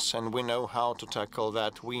importance, and we know how to tackle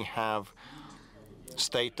that. We have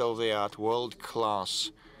state-of-the-art,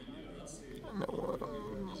 world-class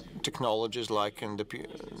technologies like in the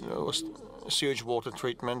sewage water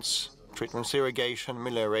treatments, irrigation,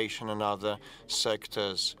 melioration, and other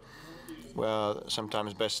sectors. We're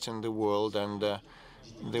sometimes best in the world, and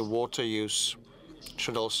the water use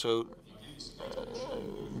should also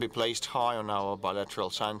be placed high on our bilateral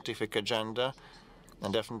scientific agenda,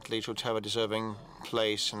 and definitely should have a deserving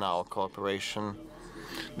place in our cooperation.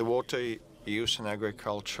 The water use in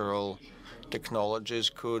agricultural technologies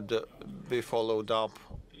could be followed up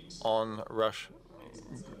on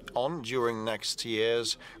during next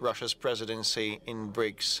year's Russia's presidency in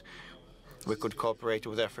BRICS. We could cooperate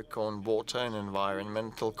with Africa on water and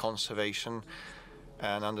environmental conservation,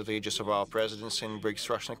 and under the aegis of our presidency in BRICS,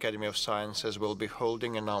 Russian Academy of Sciences will be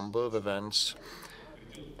holding a number of events.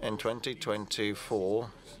 In 2024,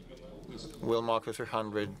 will mark the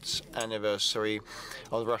 300th anniversary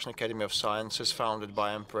of the Russian Academy of Sciences, founded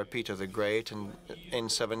by Emperor Peter the Great. And in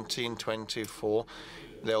 1724,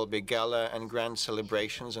 there will be gala and grand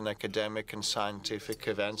celebrations and academic and scientific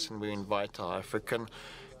events, and we invite our African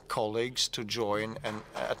colleagues to join and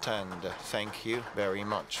attend. Thank you very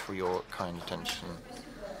much for your kind attention.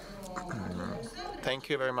 Thank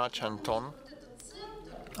you very much, Anton.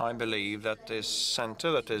 I believe that this center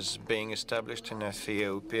that is being established in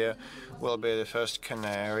Ethiopia will be the first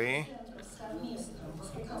canary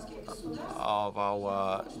of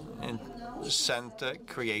our center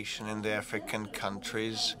creation in the African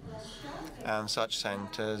countries, and such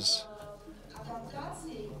centers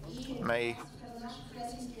may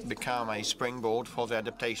become a springboard for the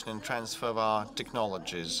adaptation and transfer of our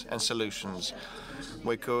technologies and solutions.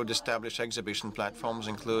 We could establish exhibition platforms,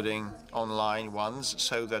 including online ones,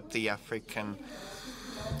 so that the African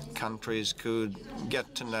countries could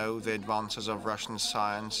get to know the advances of Russian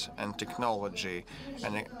science and technology.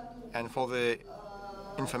 And for the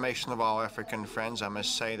information of our African friends, I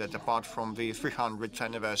must say that apart from the 300th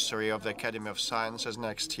anniversary of the Academy of Sciences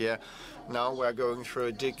next year, now we're going through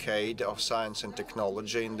a decade of science and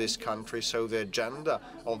technology in this country, so the agenda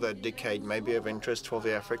of that decade may be of interest for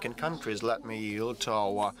the African countries. Let me yield to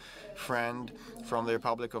our friend from the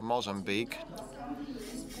Republic of Mozambique,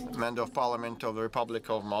 Member of Parliament of the Republic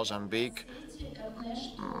of Mozambique,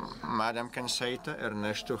 Madam Conceita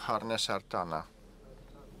Ernesto Harne Sartana.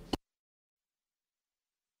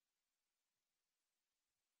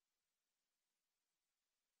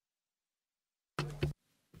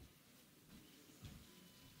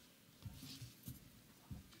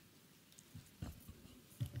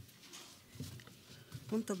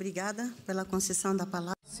 Muito obrigada pela concessão da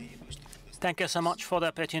palavra. Thank you so much for the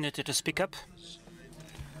opportunity to speak up.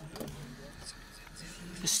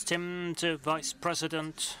 Esteemed Vice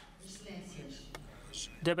President,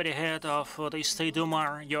 Deputy Head of the State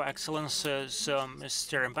Duma, Your Excellencies,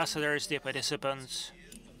 Mr. Ambassadors, dear participants,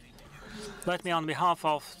 let me, on behalf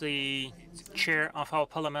of the Chair of our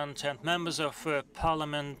Parliament and members of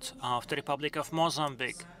Parliament of the Republic of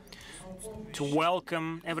Mozambique, to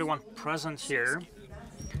welcome everyone present here,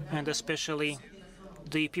 and especially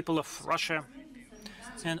the people of Russia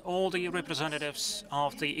and all the representatives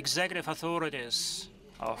of the executive authorities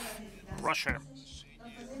of Russia.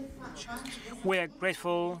 We are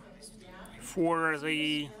grateful for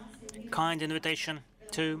the kind invitation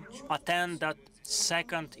to attend that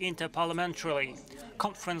second Interparliamentary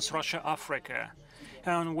Conference Russia-Africa,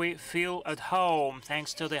 and we feel at home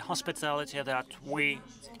thanks to the hospitality that we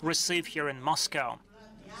receive here in Moscow.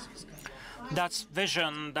 That's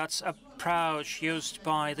vision, that's approach used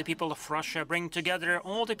by the people of Russia, bring together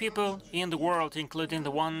all the people in the world, including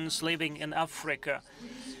the ones living in Africa.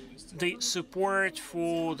 The support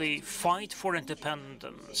for the fight for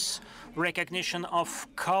independence, recognition of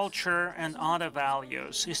culture and other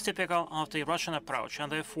values is typical of the Russian approach, and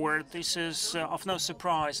therefore this is of no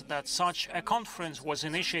surprise that such a conference was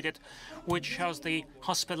initiated, which shows the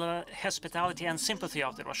hospitality and sympathy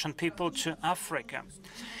of the Russian people to Africa.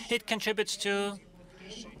 It contributes to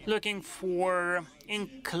looking for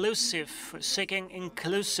seeking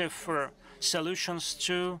inclusive solutions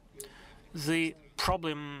to the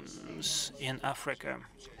problems in Africa.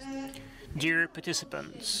 Dear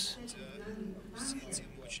participants,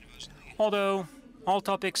 although all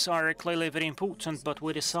topics are clearly very important, but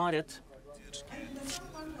we decided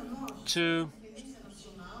to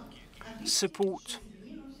support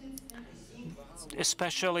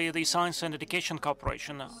especially the Science and Education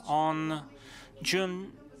Cooperation. On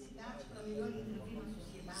June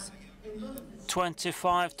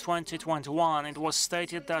 25, 2021, it was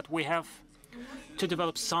stated that we have to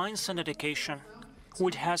develop science and education,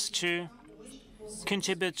 which has to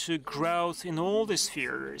contribute to growth in all the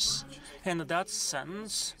spheres. And in that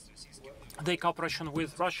sense, the cooperation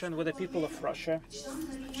with Russia and with the people of Russia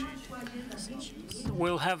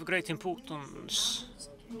will have great importance.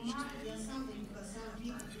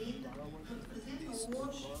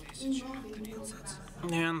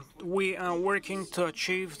 And we are working to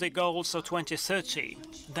achieve the goals of 2030.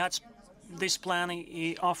 This plan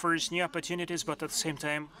offers new opportunities, but at the same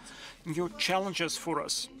time, new challenges for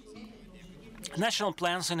us. National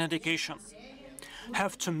plans in education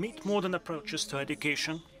have to meet modern approaches to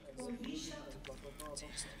education,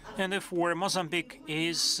 and therefore Mozambique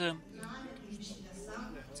is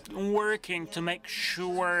working to make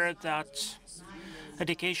sure that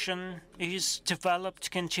education is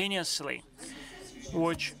developed continuously,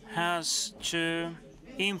 which has to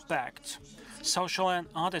impact social and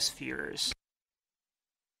other spheres.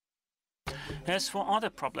 As for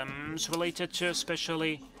other problems related to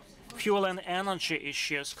especially fuel and energy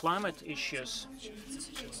issues, climate issues,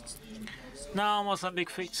 now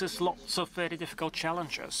Mozambique faces lots of very difficult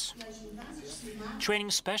challenges.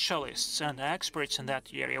 Training specialists and experts in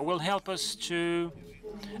that area will help us to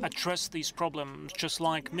address these problems, just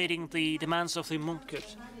like meeting the demands of the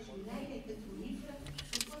market.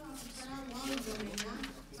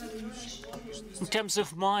 In terms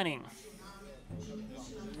of mining,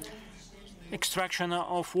 extraction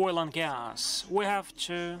of oil and gas, we have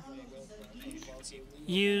to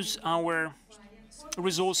use our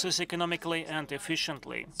resources economically and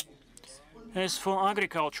efficiently. As for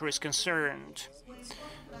agriculture is concerned,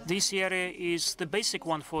 this area is the basic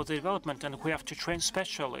one for the development, and we have to train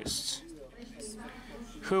specialists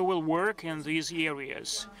who will work in these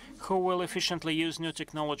areas, who will efficiently use new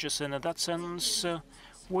technologies, and in that sense,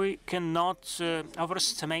 we cannot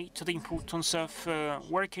overestimate the importance of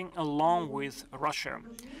working along with Russia.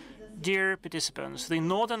 Dear participants, the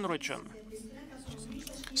northern region,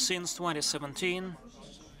 since 2017,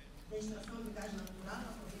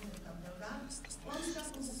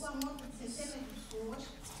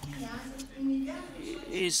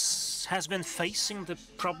 has been facing the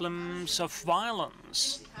problems of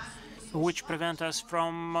violence, which prevent us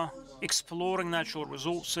from exploring natural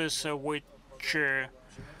resources, which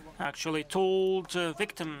actually told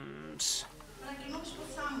victims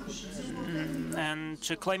and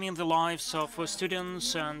claiming the lives of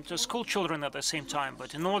students and school children at the same time.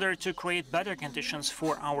 But in order to create better conditions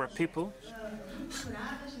for our people,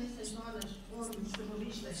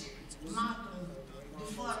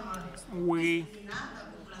 we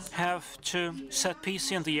have to set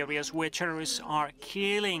peace in the areas where terrorists are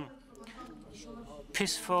killing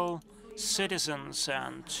peaceful citizens,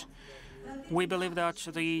 and we believe that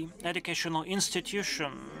the educational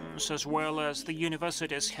institutions as well as the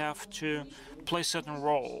universities have to play a certain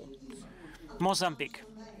role. Mozambique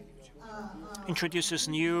introduces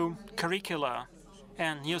new curricula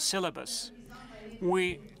and new syllabus.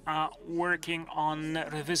 We are working on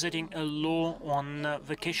revisiting a law on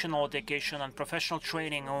vocational education and professional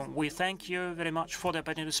training. We thank you very much for the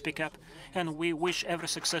opportunity to speak up, and we wish every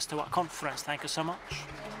success to our conference. Thank you so much.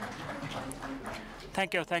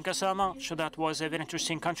 Thank you so much. That was a very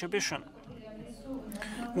interesting contribution,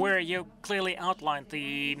 where you clearly outlined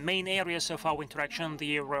the main areas of our interaction,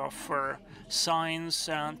 the area of science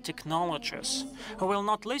and technologies. I will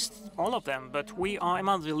not list all of them, but we are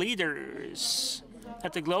among the leaders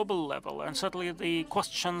at the global level, and certainly the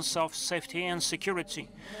questions of safety and security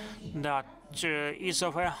that is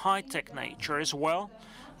of a high-tech nature as well,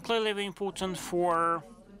 clearly very important for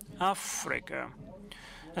Africa,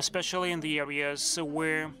 especially in the areas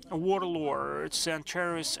where warlords and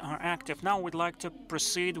terrorists are active. Now we'd like to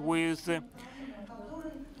proceed with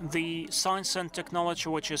the science and technology,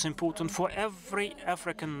 which is important for every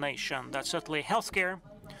African nation. That's certainly healthcare.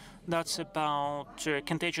 That's about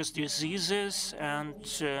contagious diseases and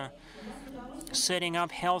setting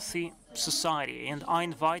up healthy society. And I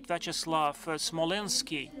invite Vyacheslav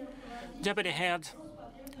Smolensky, Deputy Head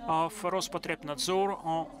of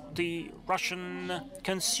Rospotrebnadzor, the Russian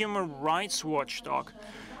consumer rights watchdog.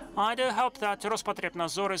 I do hope that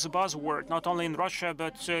Rospotrebnadzor is a buzzword, not only in Russia,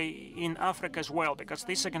 but in Africa as well, because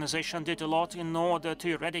this organization did a lot in order to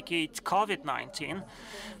eradicate COVID-19,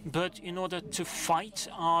 but in order to fight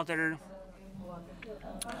other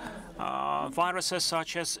viruses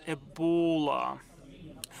such as Ebola,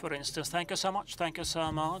 for instance. Thank you so much. Thank you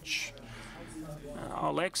so much.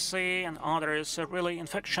 Alexei and others, really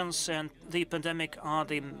infections and the pandemic are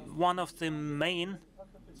one of the main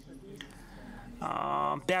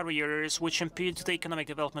barriers which impede the economic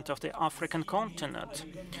development of the African continent.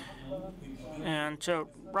 And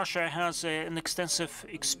Russia has an extensive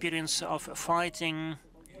experience of fighting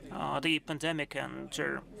the pandemic, and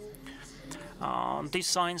this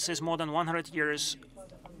science is more than 100 years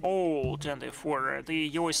old, and therefore the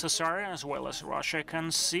USSR as well as Russia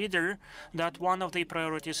consider that one of the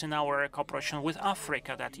priorities in our cooperation with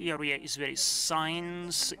Africa, that area is very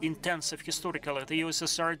science intensive historically. The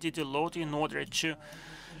USSR did a lot in order to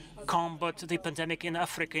combat the pandemic in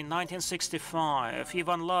Africa. In 1965,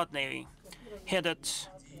 Ivan Ladny headed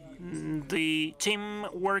the team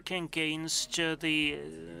working against the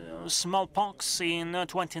smallpox in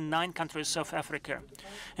 29 countries of Africa.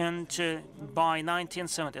 And by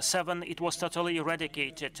 1977, it was totally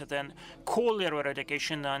eradicated. Then cholera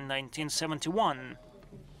eradication in 1971.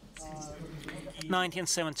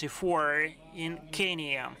 1974 in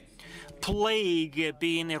Kenya. Plague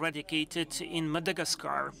being eradicated in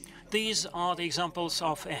Madagascar. These are the examples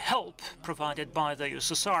of help provided by the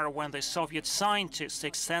USSR when the Soviet scientists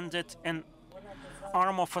extended an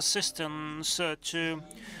arm of assistance to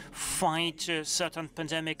fight certain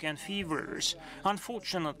pandemic and fevers.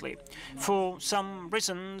 Unfortunately, for some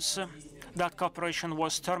reasons, that cooperation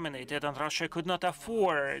was terminated, and Russia could not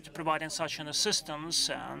afford providing such an assistance,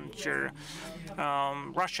 and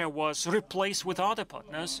Russia was replaced with other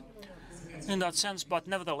partners in that sense. But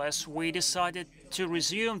nevertheless, we decided to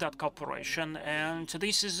resume that cooperation, and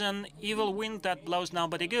this is an evil wind that blows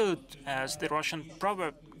nobody good, as the Russian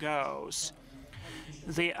proverb goes.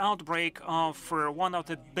 The outbreak of one of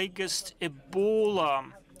the biggest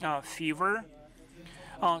Ebola fever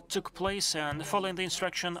took place, and following the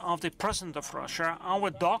instruction of the President of Russia, our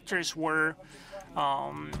doctors were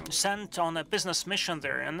sent on a business mission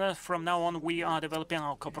there, and from now on we are developing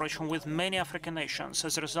our cooperation with many African nations.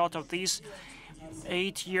 As a result of this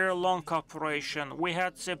 8-year-long cooperation, we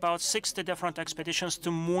had about 60 different expeditions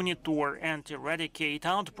to monitor and eradicate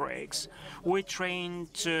outbreaks. We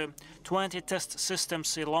trained 20 test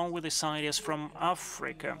systems along with the scientists from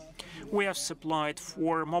Africa. We have supplied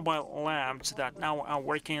 4 mobile labs that now are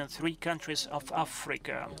working in 3 countries of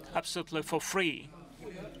Africa, absolutely for free.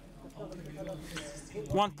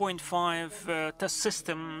 1.5 test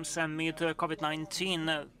systems amid the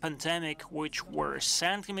COVID-19 pandemic, which were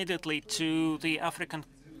sent immediately to the African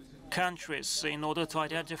countries in order to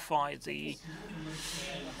identify the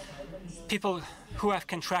people who have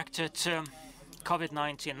contracted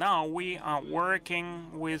COVID-19. Now we are working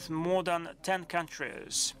with more than 10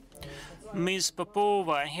 countries. Ms.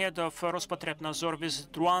 Popova, head of Rospotrebnadzor,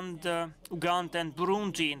 visited Rwanda, Uganda, and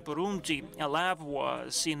Burundi. In Burundi, a lab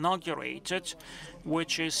was inaugurated,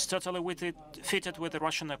 which is totally fitted with the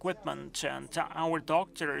Russian equipment, and our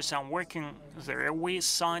doctors are working there. We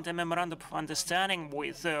signed a memorandum of understanding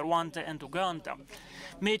with Rwanda and Uganda,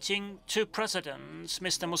 meeting 2 presidents,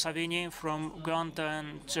 Mr. Museveni from Uganda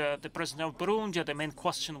and the president of Burundi. The main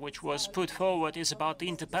question which was put forward is about the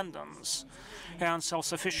independence and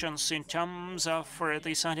self-sufficiency limitations in terms of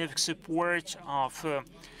the scientific support of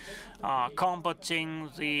combating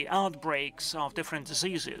the outbreaks of different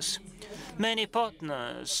diseases. Many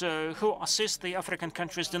partners who assist the African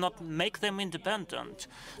countries do not make them independent.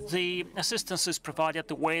 The assistance is provided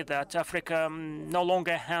the way that Africa no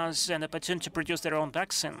longer has an opportunity to produce their own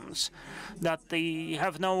vaccines, that they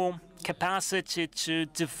have no capacity to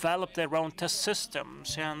develop their own test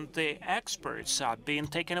systems, and the experts are being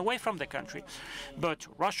taken away from the country. But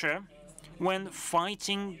Russia, when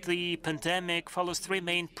fighting the pandemic, follows three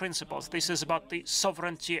main principles. This is about the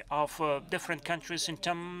sovereignty of different countries in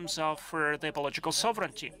terms of their biological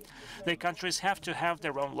sovereignty. The countries have to have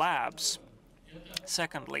their own labs.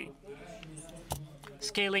 Secondly,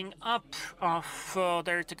 scaling up of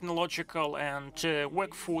their technological and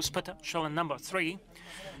workforce potential. And number three,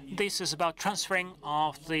 this is about transferring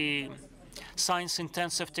of the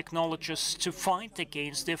science-intensive technologies to fight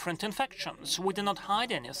against different infections. We do not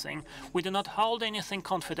hide anything. We do not hold anything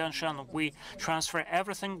confidential. We transfer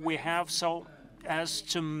everything we have so as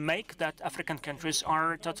to make that African countries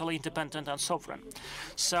are totally independent and sovereign.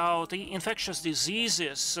 So the infectious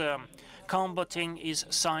diseases combating is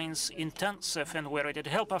science-intensive, and we're ready to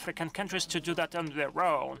help African countries to do that on their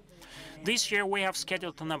own. This year we have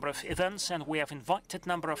scheduled a number of events, and we have invited a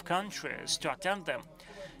number of countries to attend them.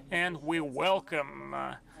 And we welcome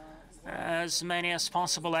as many as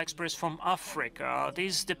possible experts from Africa.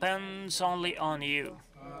 This depends only on you.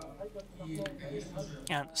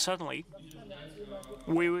 And certainly,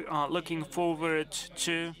 we are looking forward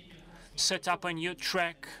to set up a new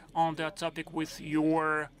track on that topic with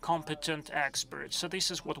your competent experts. So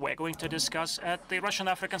this is what we're going to discuss at the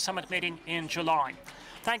Russian-African Summit meeting in July.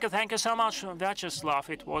 Thank you so much, Vyacheslav.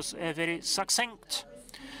 It was a very succinct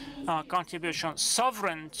contribution.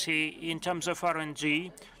 Sovereignty in terms of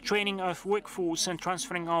R&D, training of workforce, and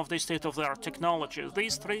transferring of the state-of-the-art technologies.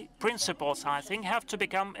 These three principles, I think, have to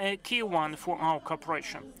become a key one for our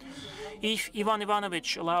cooperation. If Ivan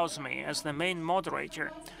Ivanovich allows me, as the main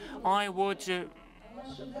moderator, I would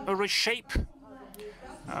reshape,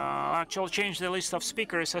 actually change the list of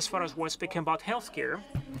speakers as far as we're speaking about healthcare.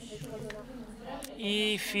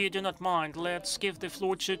 If you do not mind, let's give the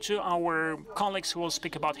floor to our colleagues who will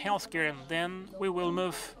speak about healthcare, and then we will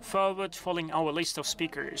move forward following our list of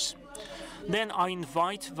speakers. Then I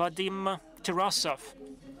invite Vadim Tarasov,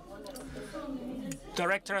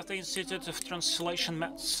 Director of the Institute of Translation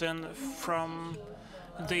Medicine from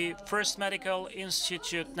the first medical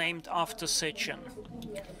institute named after Sechin.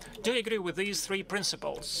 Do you agree with these three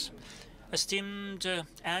principles? Esteemed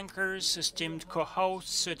anchors, esteemed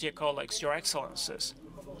co-hosts, dear colleagues, your excellencies.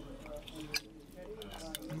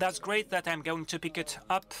 That's great that I'm going to pick it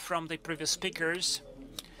up from the previous speakers.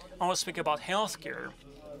 I'll speak about healthcare.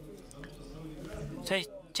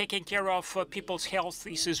 Taking care of people's health,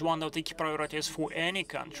 this is one of the key priorities for any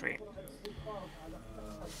country.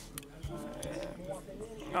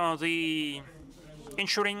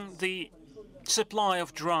 Ensuring the supply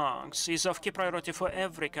of drugs is of key priority for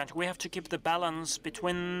every country. We have to keep the balance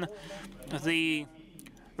between the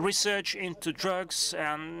research into drugs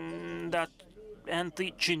and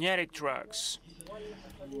the generic drugs.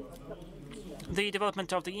 The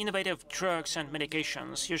development of the innovative drugs and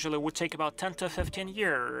medications usually would take about 10 to 15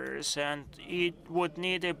 years, and it would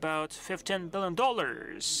need about $15 billion.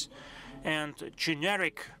 And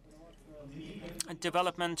generic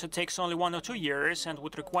development takes only 1 or 2 years and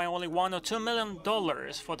would require only $1 or $2 million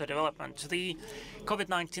for the development. The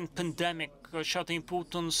COVID-19 pandemic showed the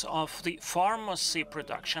importance of the pharmacy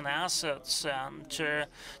production assets and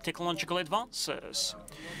technological advances.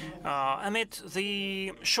 Amid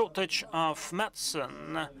the shortage of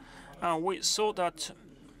medicine, we saw that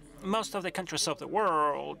most of the countries of the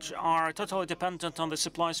world are totally dependent on the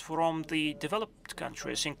supplies from the developed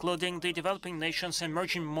countries, including the developing nations and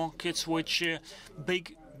emerging markets with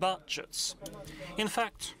big budgets. In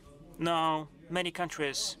fact, now many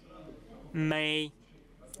countries may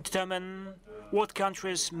determine what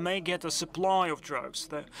countries may get a supply of drugs.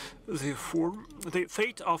 Therefore, the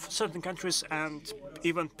fate of certain countries and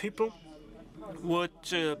even people would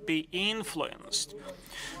be influenced.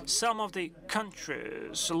 Some of the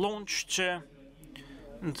countries launched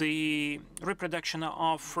the reproduction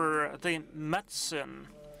of the medicine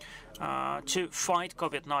to fight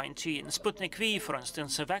COVID-19. Sputnik V, for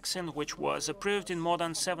instance, a vaccine which was approved in more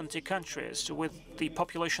than 70 countries with the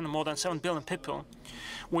population of more than 7 billion people,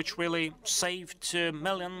 which really saved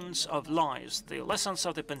millions of lives. The lessons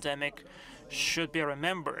of the pandemic should be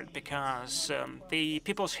remembered because the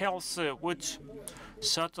people's health would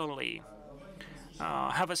certainly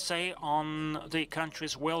have a say on the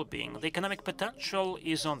country's well-being. The economic potential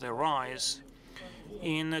is on the rise.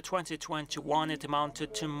 In 2021, it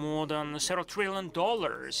amounted to more than $0 trillion,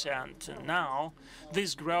 and now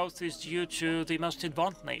this growth is due to the most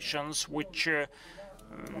advanced nations, which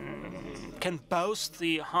can boast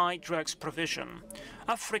the high drugs provision.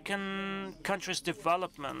 African countries'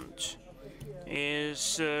 development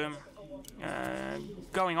is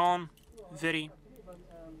going on very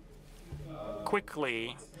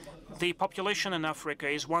quickly. The population in Africa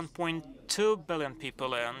is 1.2 billion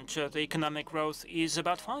people, and the economic growth is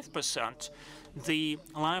about 5%. The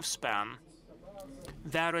lifespan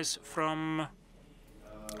varies from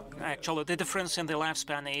actually, the difference in the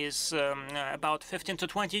lifespan is about 15 to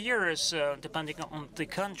 20 years, depending on the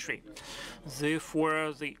country.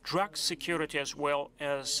 Therefore, the drug security as well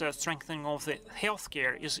as strengthening of the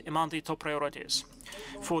healthcare is among the top priorities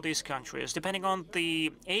for these countries. Depending on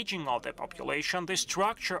the aging of the population, the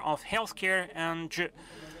structure of healthcare and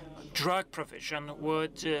drug provision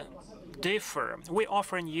would differ. We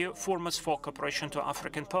offer new forms for cooperation to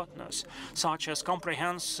African partners, such as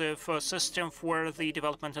comprehensive system for the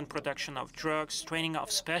development and production of drugs, training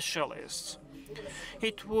of specialists.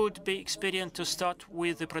 It would be expedient to start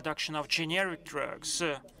with the production of generic drugs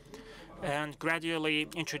and gradually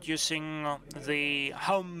introducing the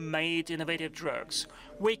homemade innovative drugs.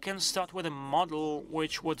 We can start with a model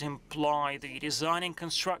which would imply the design and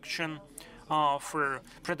construction of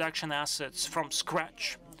production assets from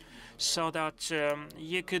scratch, so that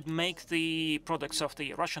you could make the products of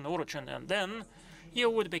the Russian origin, and then you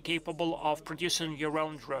would be capable of producing your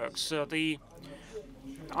own drugs.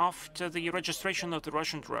 After the registration of the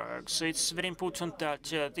Russian drugs, it's very important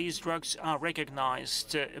that these drugs are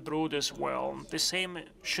recognized abroad as well. The same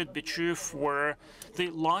should be true for the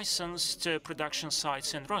licensed production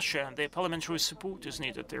sites in Russia, and the parliamentary support is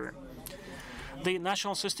needed there. The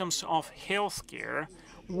national systems of healthcare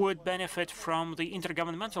would benefit from the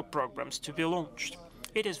intergovernmental programs to be launched.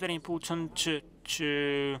 It is very important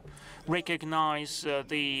to recognize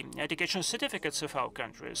the education certificates of our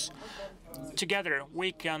countries. Together,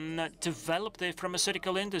 we can develop the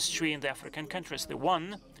pharmaceutical industry in the African countries, the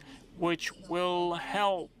one which will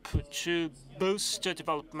help to boost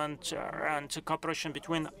development and cooperation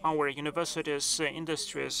between our universities,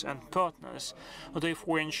 industries, and partners,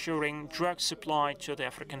 therefore ensuring drug supply to the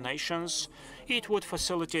African nations. It would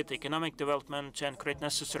facilitate the economic development and create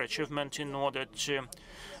necessary achievement in order to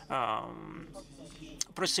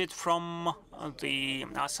proceed from the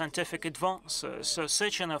scientific advances. So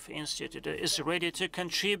such an institute is ready to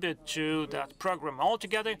contribute to that program.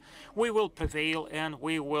 Altogether, we will prevail and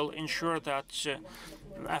we will ensure that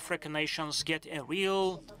African nations get a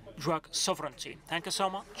real drug sovereignty. Thank you so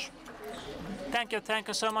much. Thank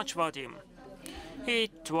you so much, Vadim.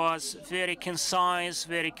 It was very concise,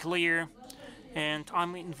 very clear, and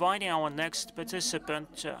I'm inviting our next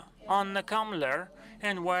participant, Anna Kamler.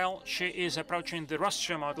 And while she is approaching the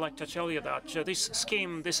rostrum, I'd like to tell you that this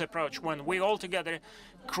scheme, this approach, when we all together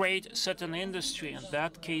create certain industry, in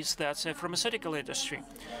that case, that's a pharmaceutical industry,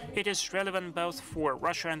 it is relevant both for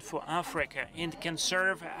Russia and for Africa. It can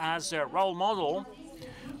serve as a role model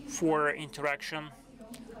for interaction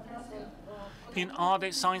in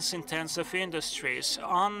other science-intensive industries.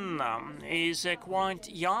 Anna is a quite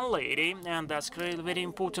young lady, and that's clearly very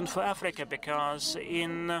important for Africa, because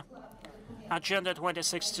in Agenda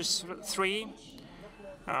 2063,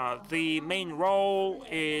 the main role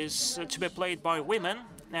is to be played by women,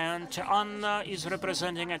 and Anna is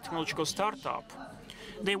representing a technological startup.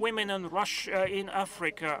 The women in Russia, in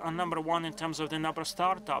Africa, are #1 in terms of the number of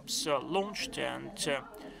startups launched, and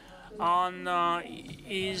Anna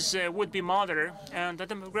is a would-be mother, and the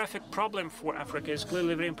demographic problem for Africa is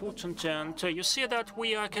clearly very important. And you see that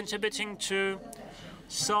we are contributing to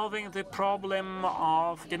solving the problem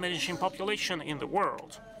of diminishing population in the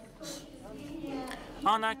world.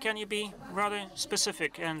 Anna, can you be rather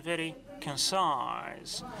specific and very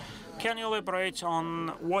concise? Can you elaborate on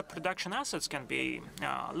what production assets can be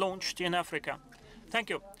launched in Africa? Thank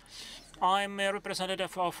you. I'm a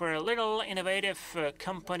representative of a little innovative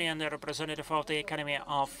company and a representative of the Academy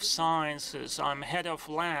of Sciences. I'm head of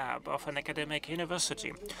lab of an academic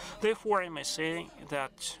university. Therefore, I may say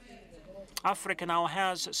that Africa now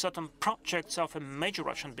has certain projects of a major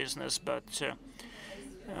Russian business, but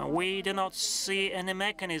we do not see any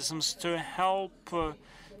mechanisms to help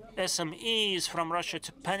SMEs from Russia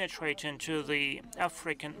to penetrate into the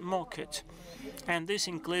African market. And this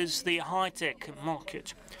includes the high-tech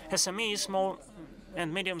market. SMEs, small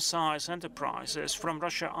and medium-sized enterprises from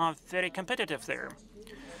Russia, are very competitive there.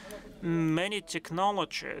 Many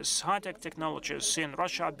technologies, high-tech technologies in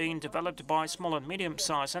Russia are being developed by small and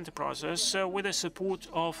medium-sized enterprises with the support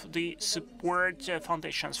of the support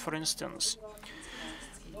foundations, for instance.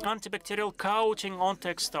 Antibacterial coating on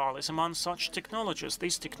textile is among such technologies.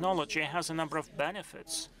 This technology has a number of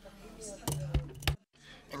benefits.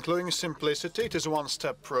 Including simplicity, it is a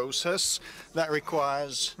one-step process that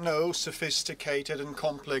requires no sophisticated and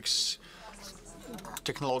complex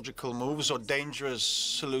technological moves or dangerous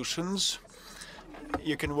solutions.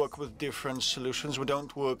 You can work with different solutions. We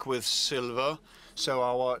don't work with silver, so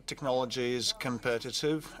our technology is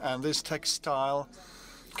competitive, and this textile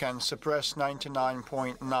can suppress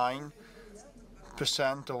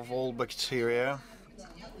 99.9% of all bacteria,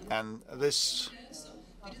 and this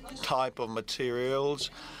type of materials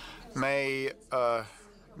may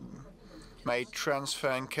transfer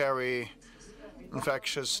and carry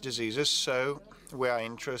infectious diseases, so we are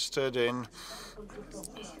interested in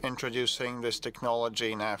introducing this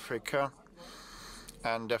technology in Africa,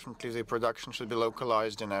 and definitely the production should be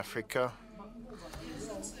localized in Africa.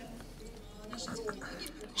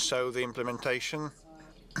 So the implementation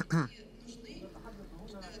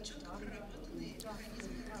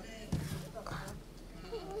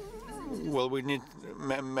well, we need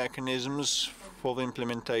mechanisms for the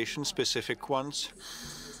implementation, specific ones.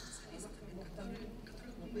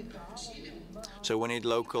 So we need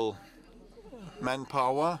local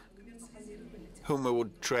manpower whom we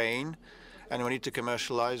would train, and we need to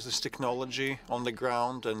commercialize this technology on the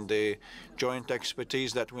ground, and the joint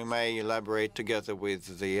expertise that we may elaborate together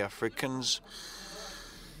with the Africans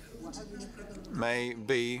may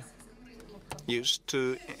be used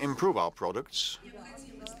to improve our products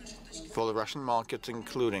for the Russian market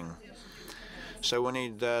including. So we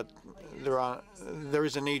need that. There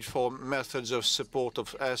is a need for methods of support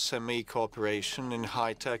of SME cooperation in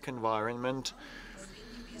high-tech environment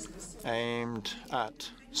aimed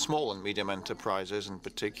at small and medium enterprises in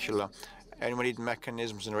particular, and we need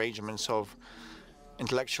mechanisms and arrangements of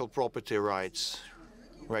intellectual property rights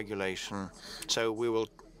regulation. So we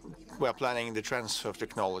are planning the transfer of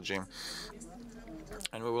technology,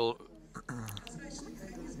 and we will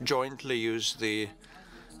jointly use the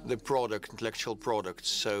intellectual products.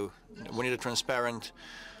 So we need a transparent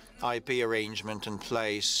IP arrangement in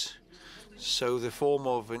place. So the form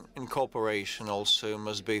of incorporation also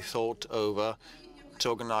must be thought over to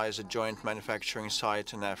organize a joint manufacturing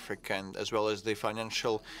site in Africa, and as well as the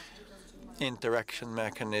financial interaction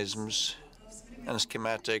mechanisms and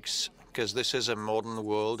schematics, because this is a modern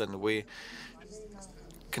world, and we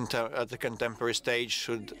at the contemporary stage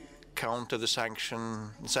should counter the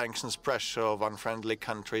sanctions pressure of unfriendly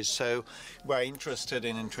countries. So we're interested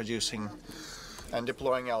in introducing and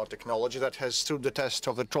deploying our technology that has stood the test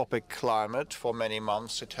of the tropic climate for many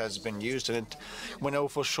months. It has been used, and we know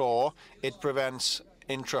for sure it prevents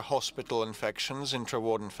intra-hospital infections,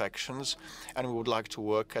 intra-ward infections, and we would like to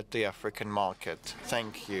work at the African market.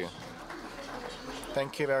 Thank you.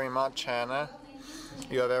 Thank you very much, Anna.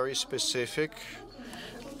 You are very specific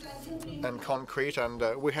and concrete, and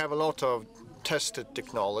we have a lot of tested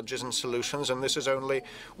technologies and solutions, and this is only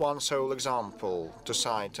one sole example to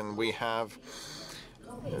cite, and we have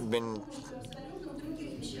been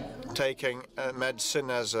taking medicine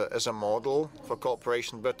as a model for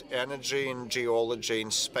cooperation, but energy in geology, in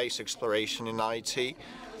space exploration, in IT,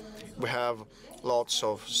 we have lots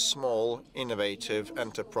of small innovative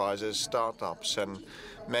enterprises, startups, and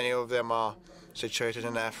many of them are situated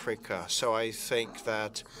in Africa. So I think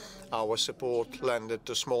that our support lended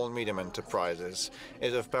to small and medium enterprises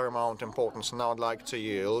is of paramount importance. Now I'd like to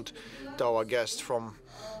yield to our guest from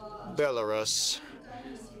Belarus,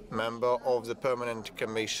 member of the Permanent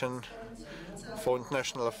Commission for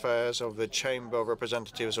International Affairs of the Chamber of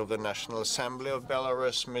Representatives of the National Assembly of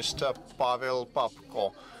Belarus, Mr. Pavel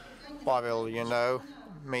Papko. Pavel, you know,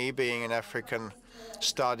 me being an African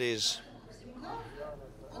studies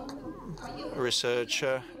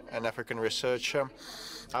researcher, an African researcher,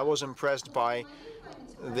 I was impressed by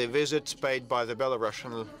the visits paid by the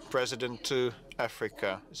Belarusian president to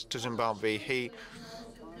Africa, to Zimbabwe. He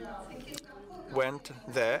went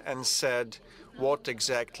there and said what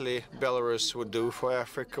exactly Belarus would do for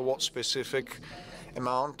Africa, what specific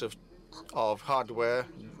amount of hardware,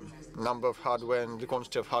 number of hardware, and the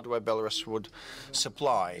quantity of hardware Belarus would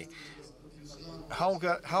supply. How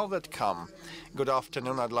that come? Good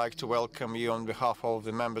afternoon. I'd like to welcome you on behalf of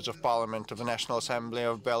the members of Parliament of the National Assembly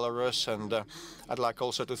of Belarus, and I'd like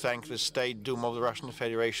also to thank the State Duma of the Russian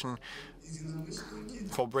Federation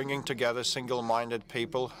for bringing together single-minded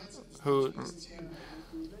people who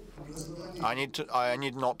I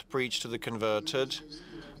need not preach to the converted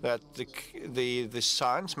that the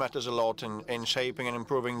science matters a lot in shaping and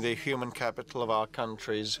improving the human capital of our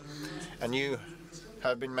countries, and you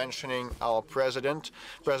have been mentioning our President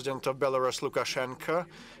of Belarus, Lukashenko,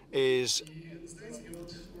 is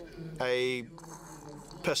a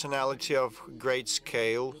personality of great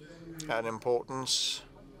scale and importance.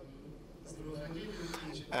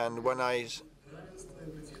 And when I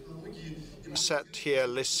sat here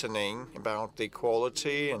listening about the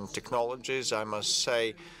quality and technologies, I must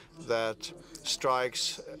say that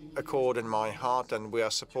strikes a chord in my heart, and we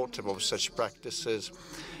are supportive of such practices.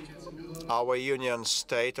 Our union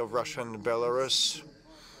state of Russia and Belarus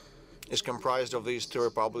is comprised of these two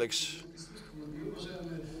republics.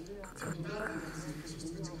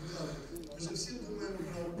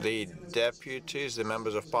 The deputies, the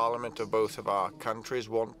members of parliament of both of our countries,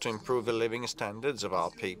 want to improve the living standards of our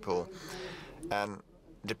people and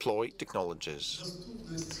deploy technologies.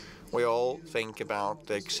 We all think about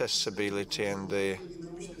the accessibility and the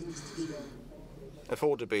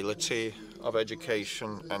affordability of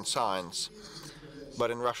education and science. But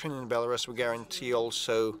in Russia and in Belarus, we guarantee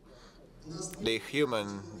also the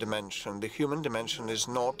human dimension. The human dimension is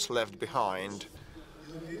not left behind.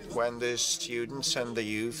 When the students and the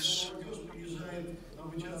youths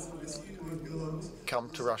come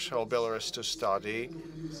to Russia or Belarus to study,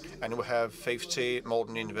 and we have 50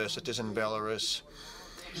 modern universities in Belarus,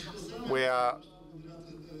 we are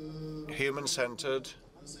human-centered,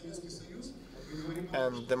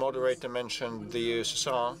 and the moderator mentioned the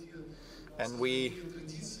USSR, and we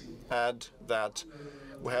add that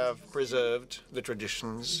we have preserved the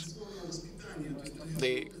traditions,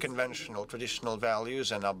 the conventional traditional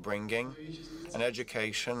values and upbringing and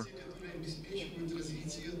education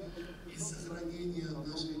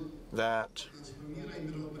that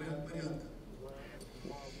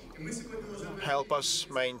help us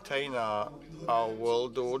maintain our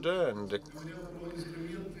world order and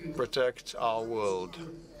protect our world.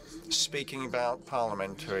 Speaking about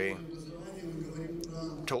parliamentary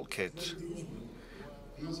toolkit,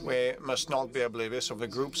 we must not be oblivious of the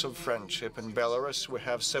groups of friendship. In Belarus, we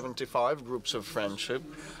have 75 groups of friendship,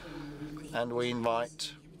 and we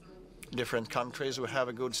invite different countries. We have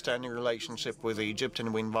a good standing relationship with Egypt,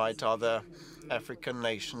 and we invite other African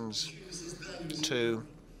nations to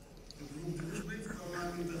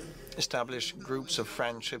establish groups of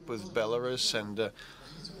friendship with Belarus, and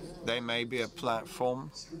they may be a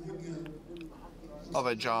platform of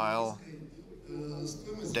agile,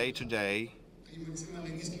 day-to-day,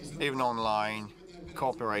 even online,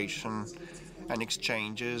 cooperation and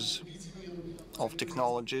exchanges of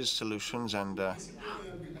technologies, solutions, and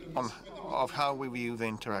of how we view the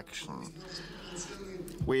interaction.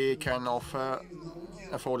 We can offer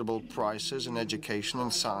affordable prices in education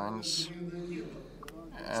and science,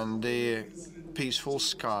 and the peaceful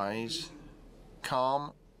skies,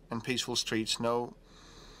 calm and peaceful streets, no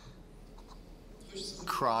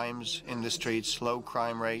crimes in the streets, low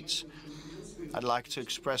crime rates. I'd like to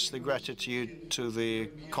express the gratitude to the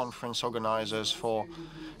conference organizers for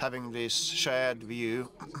having this shared view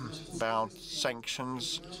about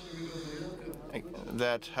sanctions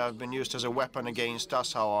that have been used as a weapon against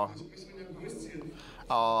us, our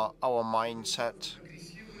mindset.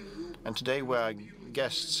 And today we're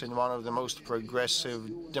guests in one of the most progressive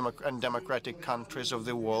and democratic countries of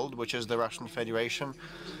the world, which is the Russian Federation.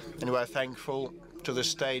 And we're thankful to the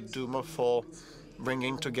State Duma for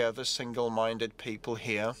bringing together single-minded people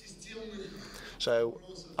here. So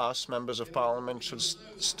us, members of parliament, should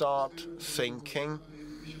start thinking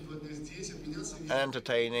and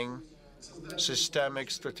entertaining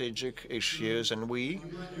systemic strategic issues, and we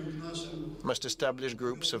must establish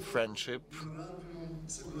groups of friendship,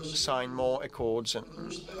 sign more accords and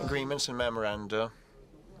agreements and memoranda,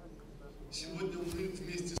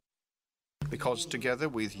 because together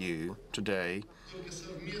with you today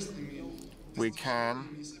we can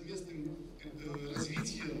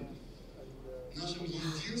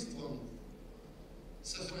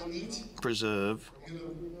preserve,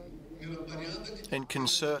 in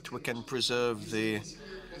concert we can preserve the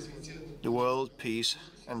world peace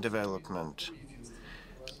and development.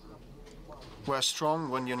 We're strong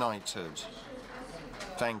when united.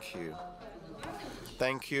 Thank you.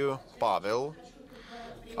 Thank you, Pavel.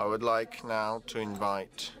 I would like now to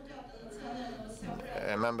invite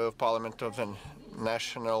a member of parliament of the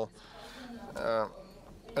National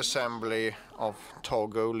Assembly of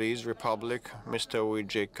Togolese Republic, Mr.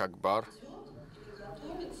 Uije Kagbar,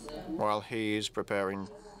 while he is preparing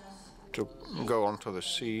to go onto the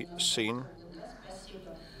scene.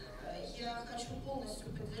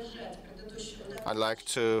 I'd like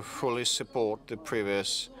to fully support the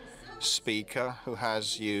previous speaker who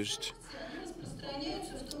has used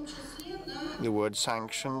the word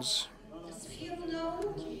sanctions.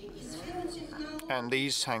 And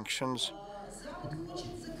these sanctions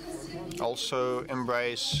also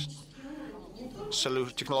embrace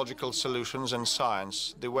technological solutions and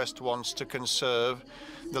science. The West wants to conserve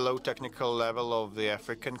the low technical level of the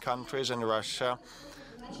African countries, and Russia,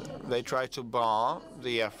 they try to bar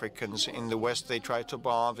the Africans. In the West, they try to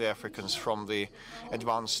bar the Africans from the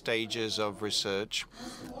advanced stages of research.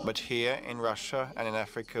 But here in Russia and in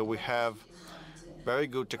Africa, we have very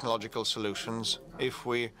good technological solutions. If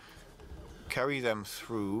we carry them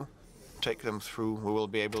through, take them through, we will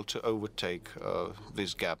be able to overtake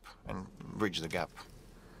this gap and bridge the gap.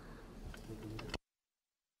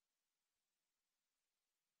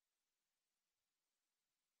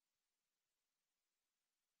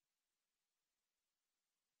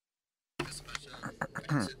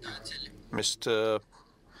 Mr.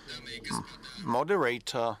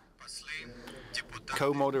 Moderator,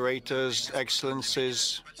 co-moderators,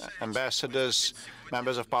 excellencies, ambassadors,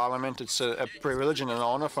 members of parliament, it's a privilege and an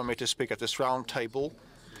honor for me to speak at this round table,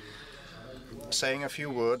 saying a few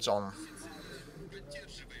words on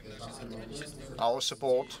our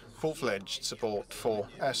support, full-fledged support for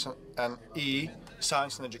SNE,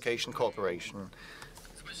 Science and Education Cooperation.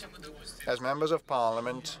 As members of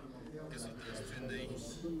parliament,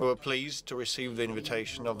 we were pleased to receive the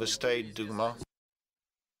invitation of the State Duma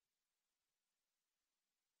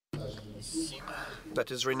that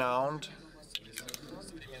is renowned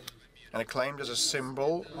and acclaimed as a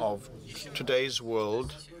symbol of today's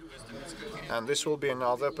world. And this will be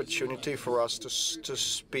another opportunity for us to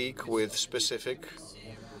speak with specific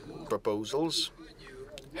proposals.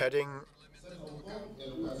 Heading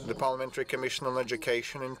the Parliamentary Commission on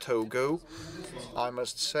Education in Togo, I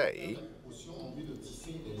must say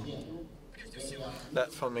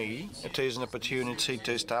that for me, it is an opportunity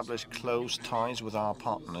to establish close ties with our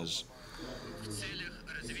partners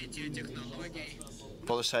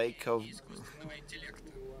for the sake of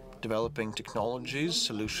developing technologies,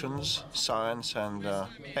 solutions, science, and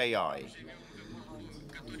AI.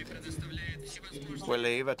 We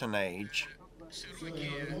live at an age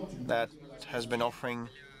that has been offering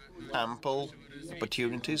ample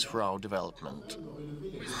opportunities for our development.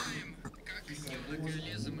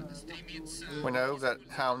 We know that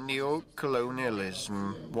how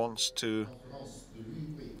neo-colonialism wants to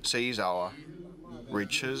seize our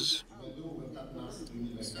riches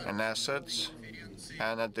and assets,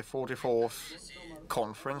 and at the 44th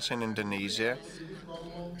conference in Indonesia,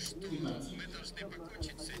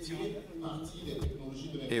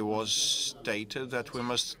 it was stated that we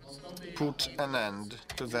must put an end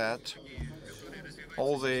to that.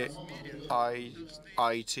 All the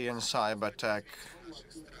IT and cyber tech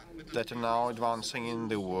that are now advancing in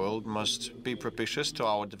the world must be propitious to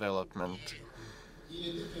our development.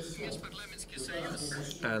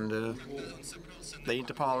 And the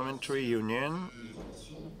Interparliamentary Union,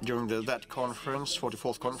 during that conference,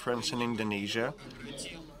 44th conference in Indonesia,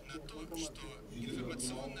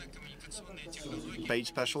 paid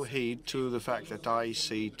special heed to the fact that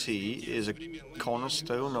ICT is a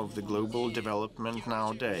cornerstone of the global development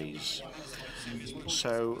nowadays.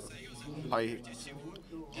 So I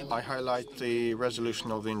highlight the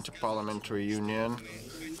resolution of the Interparliamentary Union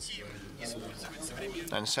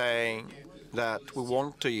and saying that we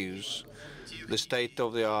want to use the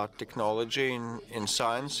state-of-the-art technology in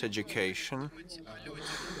science education,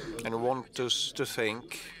 and we want us to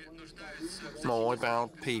think more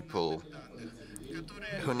about people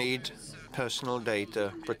who need personal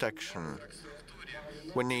data protection.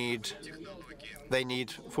 They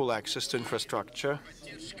need full access to infrastructure,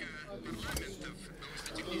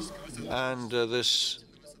 and this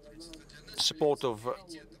support of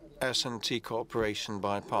S&T cooperation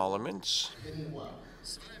by parliaments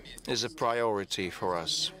is a priority for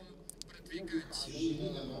us.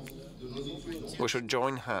 We should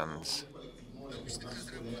join hands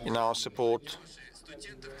in our support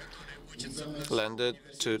lended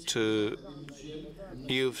to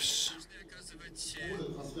youth's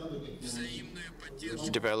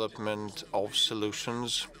development of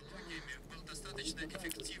solutions.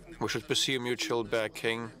 We should pursue mutual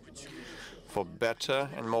backing for better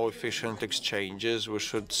and more efficient exchanges. We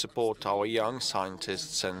should support our young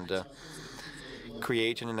scientists and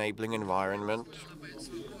create an enabling environment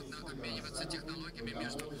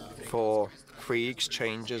for free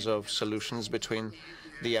exchanges of solutions between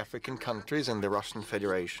the African countries and the Russian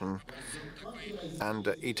Federation. And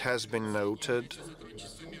it has been noted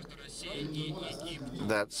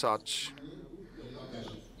that such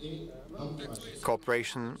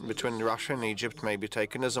cooperation between Russia and Egypt may be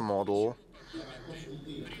taken as a model.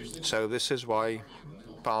 So this is why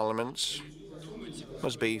parliaments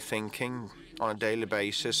must be thinking on a daily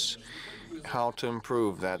basis how to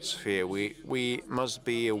improve that sphere. We must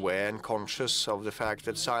be aware and conscious of the fact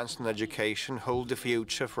that science and education hold the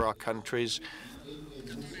future for our countries,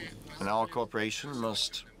 and our cooperation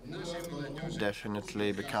must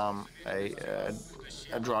definitely become a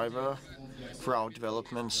driver for our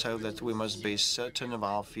development, so that we must be certain of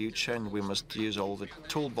our future, and we must use all the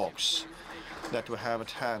toolbox that we have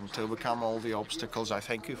at hand to overcome all the obstacles. I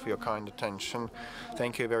thank you for your kind attention.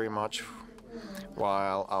 Thank you very much.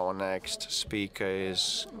 While our next speaker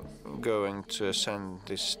is going to ascend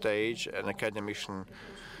this stage, an academician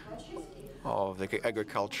of the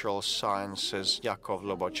agricultural sciences, Jakov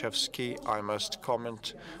Lobachevsky, I must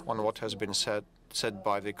comment on what has been said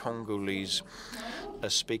by the Congolese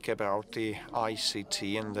speaker about the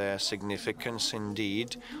ICT and their significance.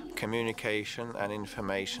 Indeed, communication and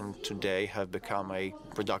information today have become a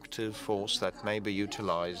productive force that may be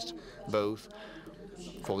utilized both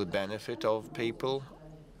for the benefit of people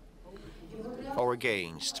or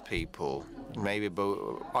against people, maybe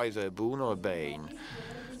either a boon or a bane.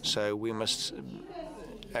 So we must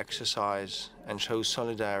exercise and show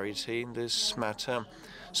solidarity in this matter.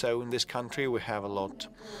 So in this country we have a lot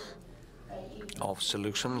of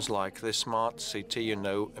solutions like the smart city. You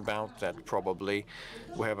know about that probably.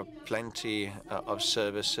 We have plenty of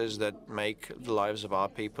services that make the lives of our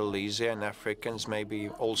people easier, and Africans may be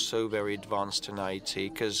also very advanced in IT,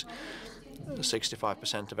 because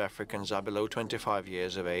 65% of Africans are below 25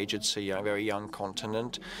 years of age. It's a very young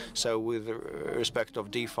continent. So with respect of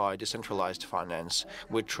DeFi, decentralized finance,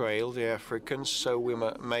 we trail the Africans, so we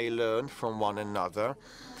may learn from one another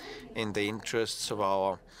in the interests of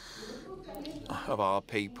our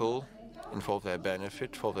people and for their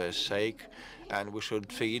benefit, for their sake. And we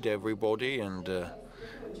should feed everybody and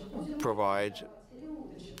provide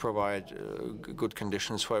good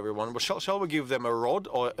conditions for everyone. But shall we give them a rod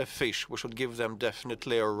or a fish? We should give them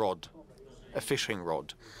definitely a rod, a fishing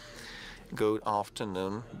rod. Good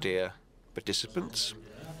afternoon, dear participants,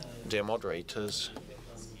 dear moderators,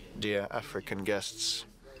 dear African guests.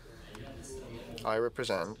 I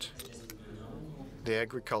represent the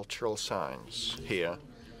agricultural science here.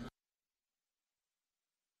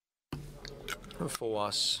 For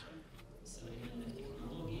us,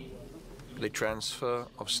 the transfer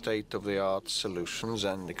of state-of-the-art solutions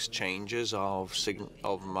and exchanges are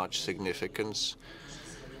of much significance.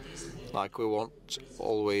 Like, we want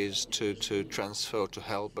always to transfer, to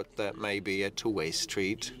help, but that may be a two-way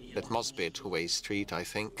street. That must be a two-way street, I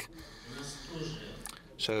think.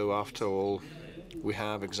 So after all, we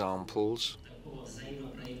have examples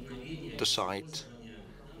to cite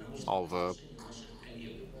of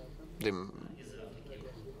the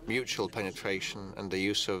mutual penetration and the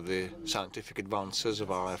use of the scientific advances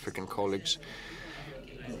of our African colleagues.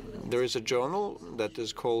 There is a journal that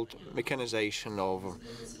is called Mechanization of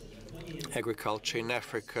Agriculture in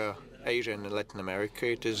Africa, Asia and Latin America.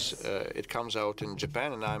 It comes out in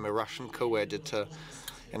Japan, and I'm a Russian co-editor,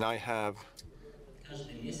 and I have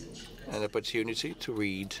an opportunity to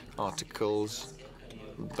read articles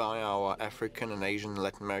by our African and Asian and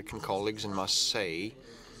Latin American colleagues, and must say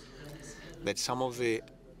that some of the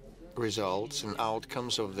results and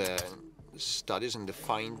outcomes of their studies and the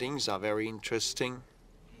findings are very interesting.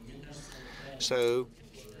 So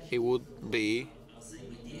it would be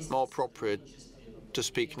more appropriate to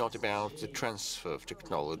speak not about the transfer of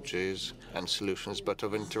technologies and solutions, but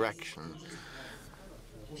of interaction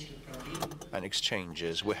and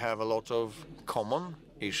exchanges. We have a lot of common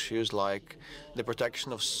issues like the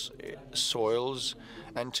protection of soils,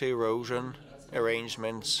 anti-erosion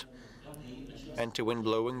arrangements, anti-wind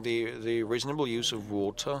blowing, the reasonable use of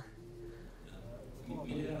water,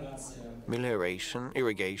 melioration,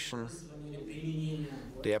 irrigation,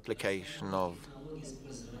 the application of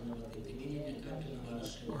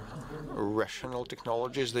rational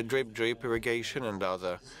technologies, the drip irrigation and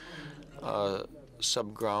other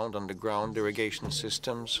subground, underground irrigation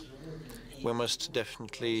systems. We must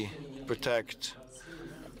definitely protect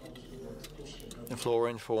the flora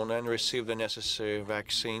and fauna and receive the necessary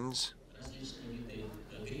vaccines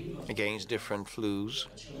against different flus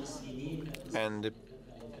and the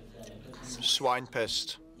swine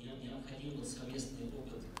pest.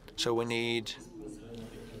 So we need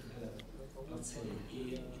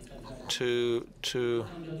to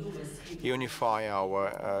unify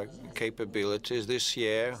our capabilities. This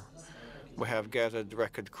year we have gathered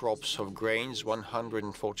record crops of grains,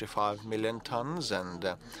 145 million tons,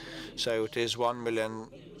 and so it is 1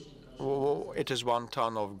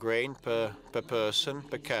 ton of grain per person,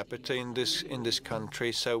 per capita in this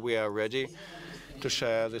country. So we are ready to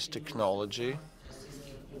share this technology,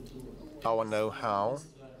 our know-how,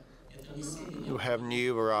 You have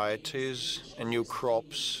new varieties and new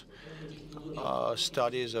crops,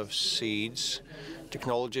 studies of seeds,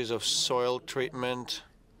 technologies of soil treatment,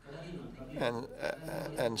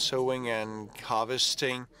 and sowing and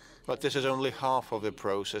harvesting. But this is only half of the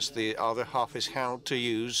process. The other half is how to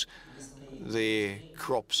use the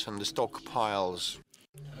crops and the stockpiles.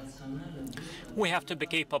 We have to be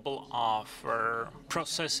capable of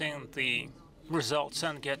processing the results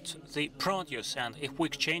and get the produce. And if we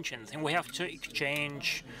exchange anything, we have to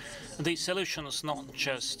exchange the solutions, not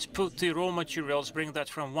just put the raw materials, bring that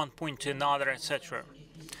from one point to another, etc.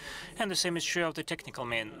 And the same is true of the technical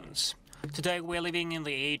means. Today we're living in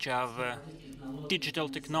the age of digital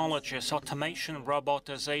technologies, automation,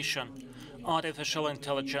 robotization, artificial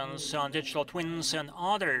intelligence, digital twins, and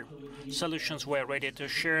other solutions. We're ready to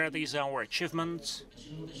share these our achievements.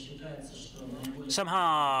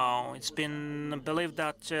 Somehow it's been believed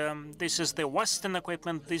that this is the Western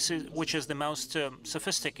equipment, which is the most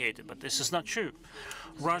sophisticated, but this is not true.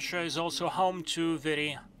 Russia is also home to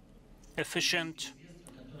very efficient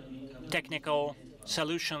technical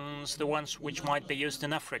solutions, the ones which might be used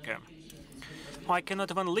in Africa. I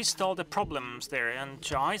cannot even list all the problems there, and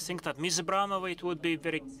I think that Ms. Ivanovich, would be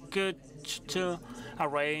very good to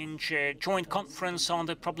arrange a joint conference on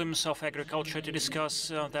the problems of agriculture to discuss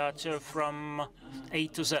that from A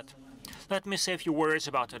to Z. Let me say a few words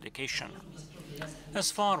about education.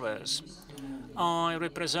 As far as I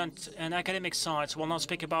represent an academic side, will not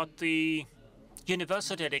speak about the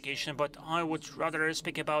university education, but I would rather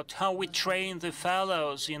speak about how we train the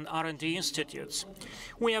fellows in R&D institutes.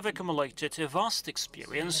 We have accumulated a vast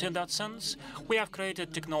experience in that sense. We have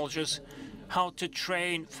created technologies how to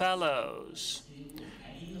train fellows,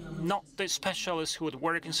 not the specialists who would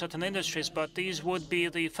work in certain industries, but these would be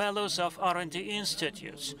the fellows of R&D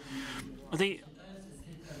institutes. The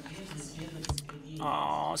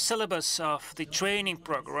syllabus of the training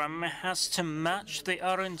program has to match the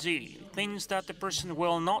R&D. Means that the person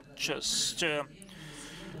will not just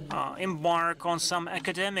embark on some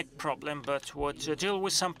academic problem, but would deal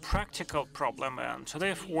with some practical problem, and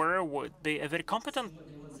therefore would be a very competent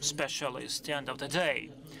specialist at the end of the day.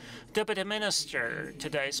 Deputy Minister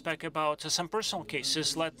today spoke about some personal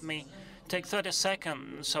cases. Let me take 30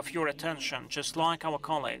 seconds of your attention, just like our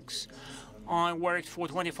colleagues. I worked for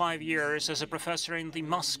 25 years as a professor in the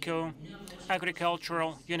Moscow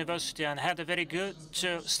Agricultural University and had a very good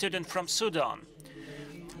student from Sudan.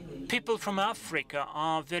 People from Africa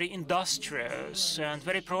are very industrious and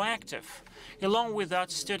very proactive. Along with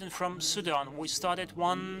that student from Sudan, we studied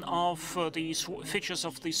one of the features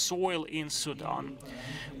of the soil in Sudan.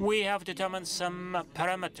 We have determined some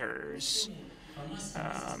parameters,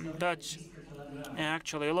 but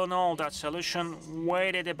actually, all in all, that solution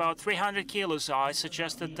weighed about 300 kilos. I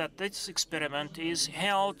suggested that this experiment is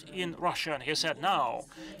held in Russia, and he said, no,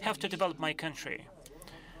 I have to develop my country.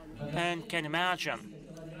 And can imagine,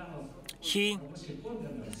 he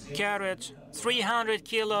carried 300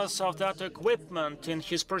 kilos of that equipment in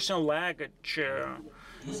his personal luggage,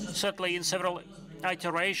 certainly in several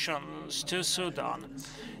iterations to Sudan.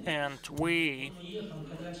 And we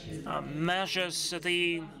measured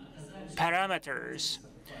the parameters,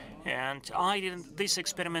 and I did this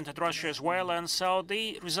experiment at Russia as well, and so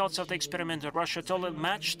the results of the experiment at Russia totally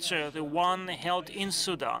matched the one held in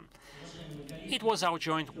Sudan. It was our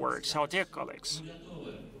joint work, so dear colleagues,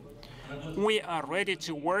 we are ready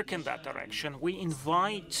to work in that direction. We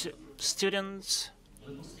invite students,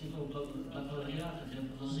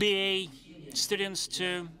 BA students,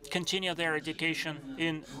 to continue their education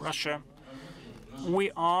in Russia.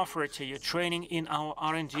 We offer to you training in our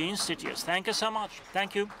R&D institutes. Thank you so much.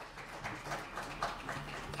 Thank you.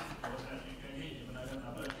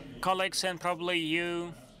 Colleagues, and probably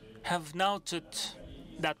you have noted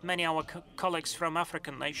that many of our colleagues from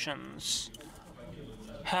African nations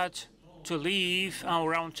had to leave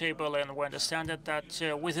our roundtable, and we understand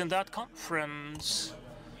that within that conference,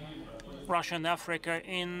 Russia and Africa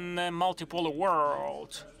in a multipolar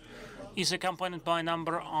world is accompanied by a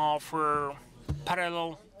number of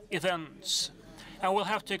parallel events. I will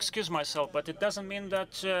have to excuse myself, but it doesn't mean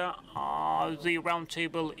that the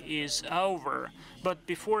roundtable is over. But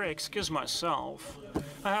before I excuse myself,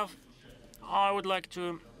 I would like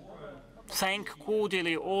to thank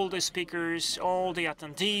cordially all the speakers, all the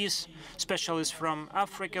attendees, specialists from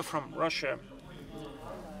Africa, from Russia.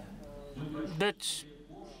 But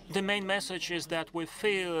the main message is that we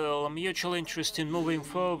feel a mutual interest in moving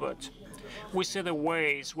forward. We see the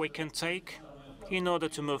ways we can take in order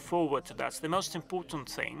to move forward. That's the most important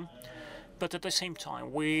thing. But at the same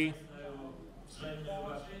time, we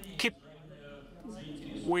keep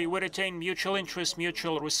we retain mutual interest,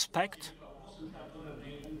 mutual respect,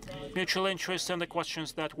 mutual interest in the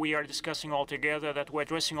questions that we are discussing all together, that we're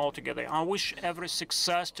addressing all together. I wish every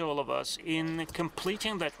success to all of us in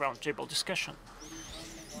completing that roundtable discussion.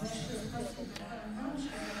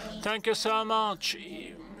 Thank you so much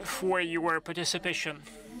for your participation.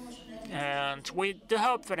 And we do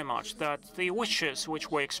hope very much that the wishes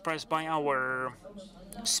which were expressed by our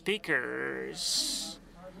speakers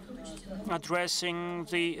addressing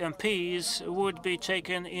the MPs would be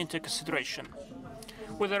taken into consideration.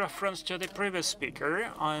 With reference to the previous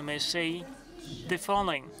speaker, I may say the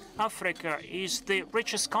following. Africa is the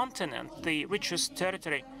richest continent, the richest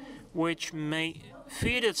territory, which may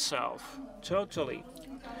feed itself totally.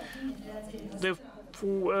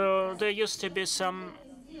 There used to be some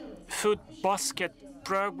food basket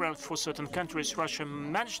program for certain countries. Russia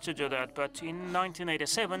managed to do that, but in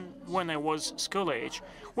 1987, when I was school age,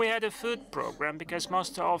 we had a food program because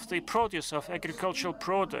most of the produce of agricultural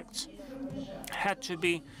products had to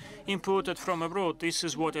be imported from abroad. This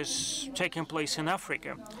is what is taking place in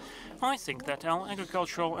Africa. I think that our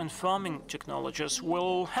agricultural and farming technologies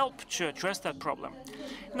will help to address that problem.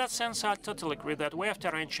 In that sense, I totally agree that we have to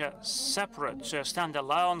arrange a separate,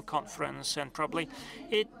 standalone conference, and probably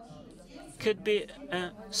it could be a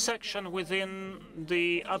section within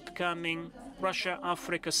the upcoming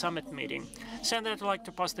Russia-Africa summit meeting. So I'd like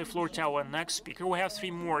to pass the floor to our next speaker. We have 3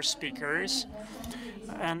 more speakers.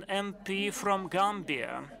 An MP from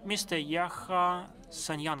Gambia, Mr. Yaha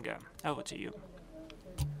Sanyanga. Over to you.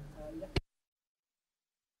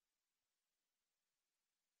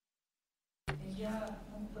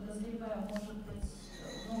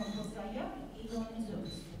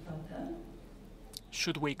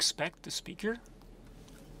 Should we expect the speaker?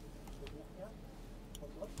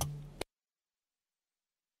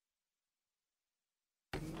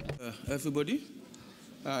 Everybody,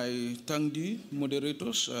 I thank the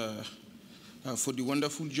moderators for the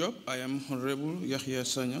wonderful job. I am Honorable Yahya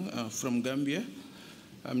Sanyang from Gambia.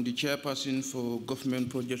 I'm the chairperson for Government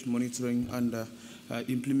Project Monitoring and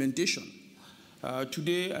Implementation.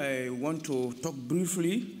 Today, I want to talk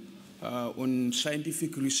briefly on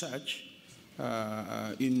scientific research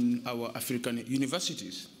in our African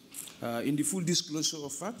universities. In the full disclosure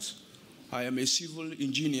of facts, I am a civil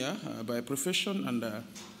engineer by profession, and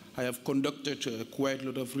I have conducted quite a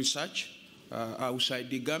lot of research outside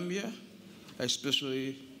the Gambia,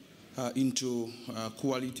 especially into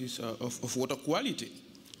qualities of water quality.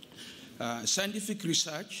 Scientific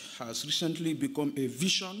research has recently become a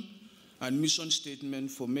vision and mission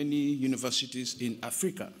statement for many universities in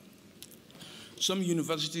Africa. Some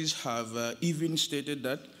universities have even stated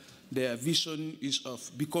that their vision is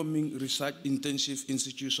of becoming research-intensive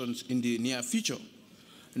institutions in the near future.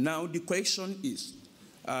 Now the question is,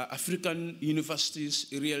 are African universities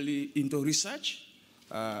really into research?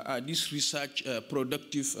 Are this research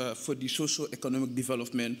productive for the socio-economic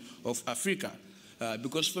development of Africa?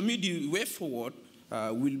 Because for me, the way forward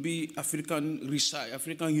will be African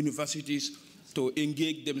universities to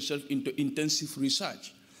engage themselves into intensive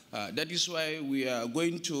research. That is why we are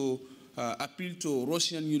going to appeal to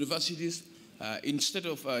Russian universities. Instead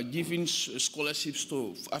of giving scholarships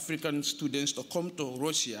to African students to come to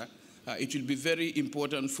Russia, it will be very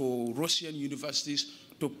important for Russian universities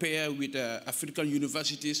to pair with African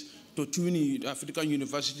universities, to tune African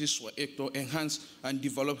universities to enhance and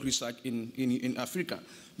develop research in Africa.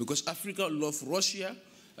 Because Africa loves Russia.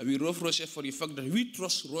 We love Russia for the fact that we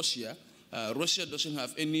trust Russia. Russia doesn't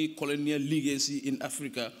have any colonial legacy in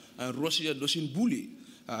Africa, and Russia doesn't bully.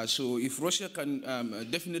 So if Russia can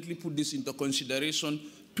definitely put this into consideration,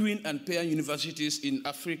 twin and pair universities in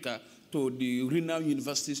Africa to the renowned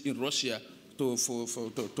universities in Russia to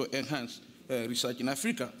enhance research in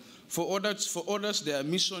Africa. For others, their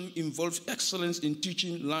mission involves excellence in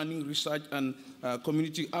teaching, learning, research, and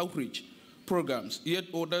community outreach programs. Yet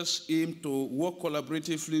others aim to work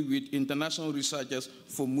collaboratively with international researchers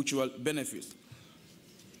for mutual benefit.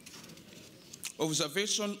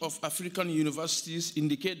 Observation of African universities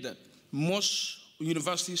indicate that most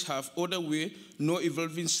universities have other way, no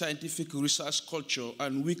evolving scientific research culture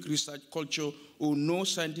and weak research culture, or no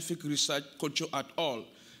scientific research culture at all.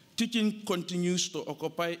 Teaching continues to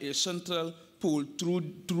occupy a central pole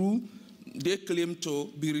through they claim to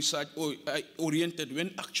be research-oriented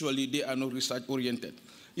when actually they are not research-oriented.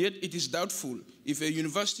 Yet it is doubtful if a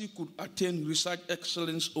university could attain research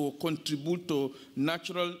excellence or contribute to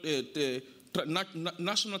national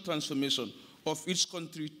transformation of its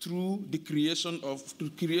country through the creation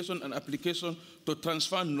and application to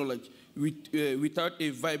transfer knowledge without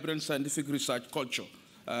a vibrant scientific research culture.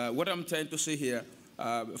 What I'm trying to say here,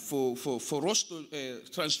 for us to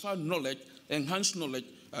transfer knowledge, enhance knowledge,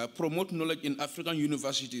 promote knowledge in African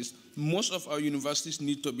universities. Most of our universities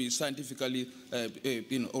need to be scientifically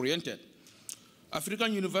oriented.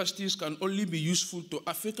 African universities can only be useful to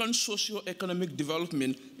African socio-economic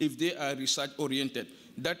development if they are research-oriented,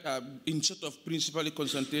 that are instead of principally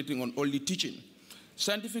concentrating on only teaching.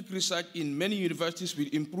 Scientific research in many universities will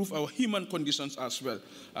improve our human conditions as well.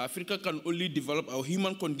 Africa can only develop our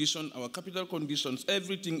human condition, our capital conditions,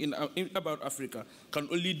 everything about Africa can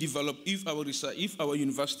only develop if our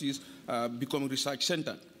universities become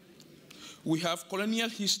research-centered. We have colonial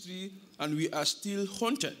history, and we are still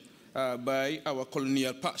haunted by our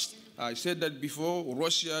colonial past. I said that before.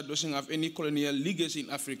 Russia doesn't have any colonial legacy in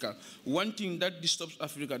Africa. One thing that disturbs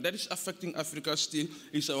Africa, that is affecting Africa still,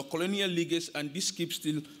 is our colonial legacy, and this keeps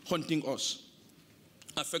still haunting us,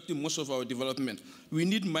 affecting most of our development. We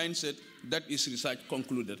need mindset that is research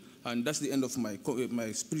concluded. And that's the end of my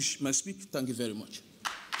speech. Thank you very much.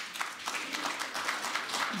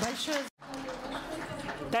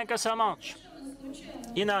 Thank you so much.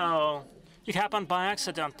 You know, it happened by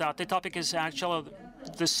accident that the topic is actually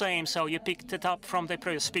the same, so you picked it up from the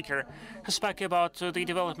previous speaker who spoke about the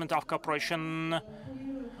development of cooperation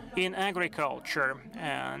in agriculture.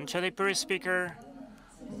 And the previous speaker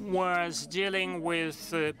was dealing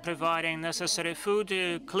with providing necessary food,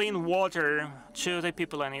 clean water to the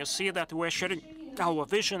people. And you see that we're sharing our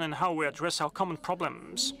vision and how we address our common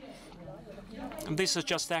problems. This is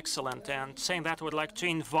just excellent. And saying that, I would like to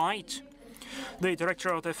invite the director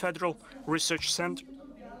of the Federal Research Center,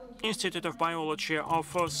 Institute of Biology of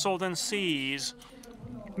Southern Seas,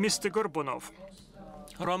 Mr. Gorbunov.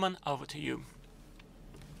 Roman, over to you.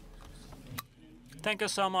 Thank you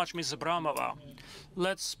so much, Ms. Abramova.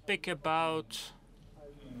 Let's speak about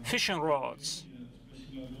fishing rods.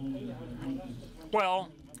 Well,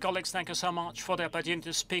 colleagues, thank you so much for the opportunity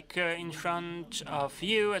to speak in front of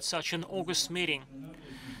you at such an august meeting.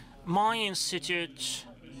 My institute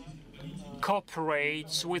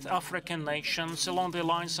cooperates with African nations along the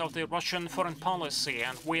lines of the Russian foreign policy,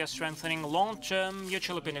 and we are strengthening long-term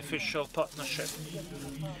mutually beneficial partnership.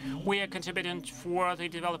 We are contributing for the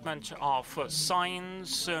development of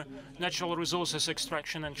science, natural resources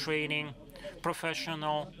extraction and training,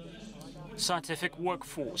 professional scientific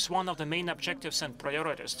workforce. One of the main objectives and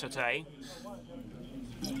priorities today,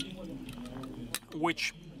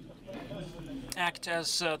 which act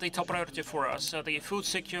as the top priority for us, the food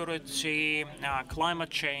security, climate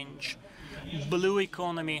change, blue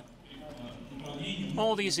economy.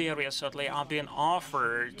 All these areas certainly are being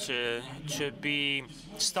offered to be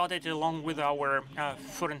studied along with our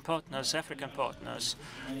foreign partners, African partners.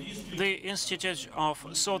 The Institute of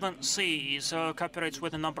Southern Seas cooperates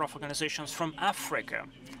with a number of organizations from Africa.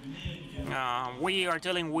 We are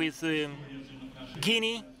dealing with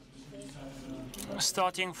Guinea,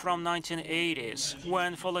 starting from 1980s,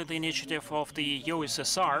 when following the initiative of the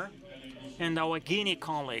USSR and our Guinea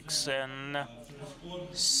colleagues, and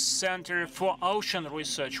Center for Ocean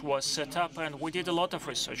Research was set up, and we did a lot of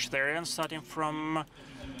research there. And starting from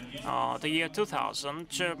the year 2000,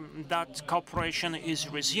 that cooperation is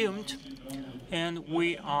resumed, and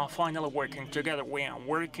we are finally working together. We are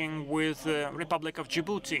working with the Republic of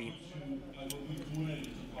Djibouti.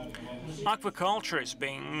 Aquaculture is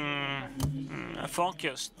being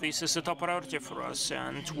focused. This is a top priority for us,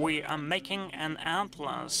 and we are making an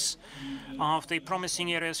atlas of the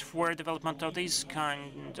promising areas for development of these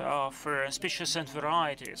kind of species and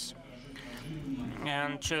varieties.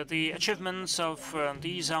 And the achievements of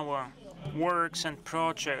these our works and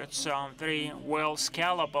projects are very well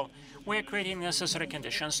scalable. We are creating necessary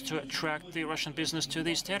conditions to attract the Russian business to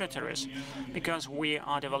these territories, because we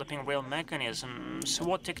are developing real mechanisms.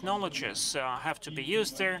 What technologies have to be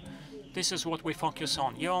used there? This is what we focus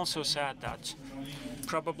on. You also said that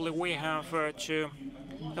probably we have to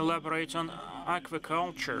elaborate on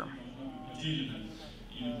aquaculture.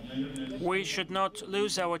 We should not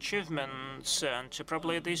lose our achievements, and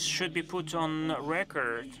probably this should be put on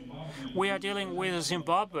record. We are dealing with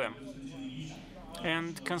Zimbabwe,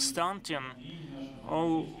 and Konstantin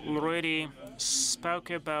already spoke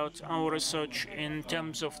about our research in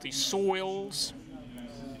terms of the soils.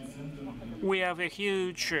 We have a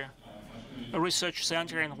huge research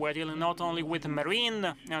center, and we're dealing not only with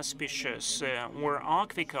marine species or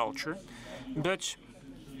aquaculture, but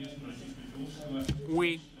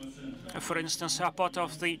we for instance, are part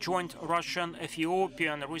of the joint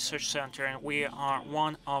Russian-Ethiopian Research Center, and we are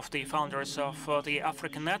one of the founders of the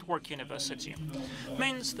African Network University.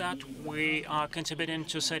 Means that we are contributing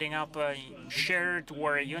to setting up a shared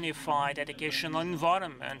or unified educational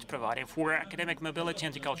environment, providing for academic mobility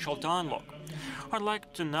and cultural dialogue. I'd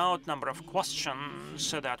like to note a number of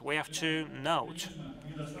questions that we have to note.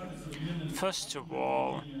 First of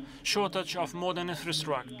all, shortage of modern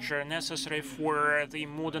infrastructure necessary for the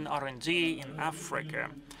modern R&D in Africa,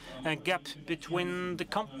 a gap between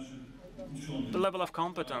the level of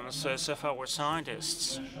competences of our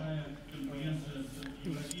scientists.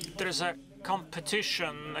 There is a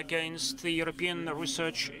competition against the European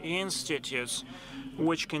research institutes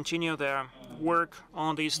which continue their work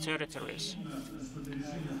on these territories.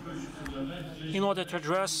 In order to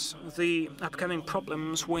address the upcoming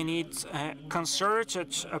problems, we need a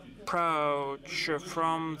concerted approach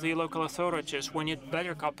from the local authorities. We need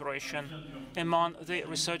better cooperation among the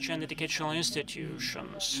research and educational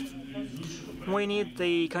institutions. We need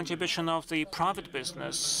the contribution of the private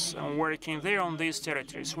business working there on these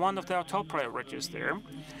territories. One of their top priorities there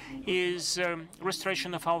is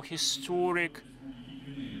restoration of our historic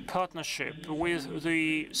partnership with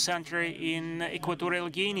the center in Equatorial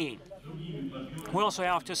Guinea. We also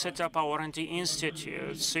have to set up our R&D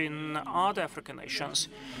institutes in other African nations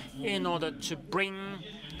in order to bring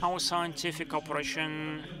our scientific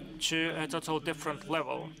operation to a totally different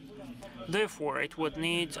level. Therefore, it would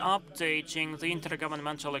need updating the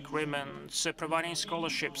intergovernmental agreements, providing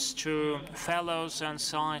scholarships to fellows and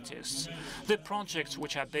scientists. The projects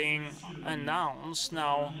which are being announced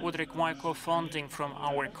now would require co-funding from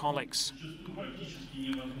our colleagues.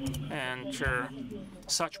 And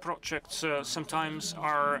such projects sometimes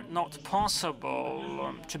are not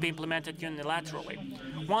possible to be implemented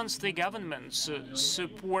unilaterally. Once the governments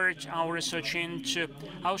support our research into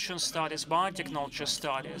ocean studies, biotechnology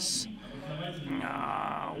studies,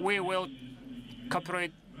 we will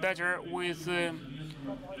cooperate better with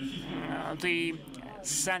the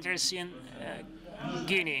centers in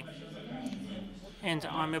Guinea. And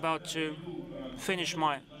I'm about to finish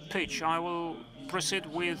my pitch. I will proceed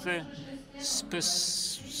with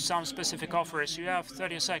some specific offers. You have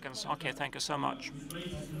 30 seconds. Okay, thank you so much.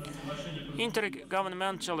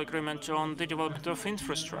 Intergovernmental agreement on the development of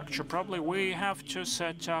infrastructure. Probably we have to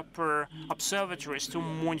set up observatories to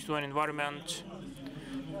monitor the environment,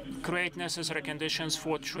 create necessary conditions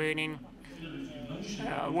for training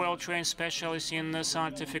well-trained specialists in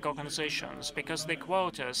scientific organizations, because the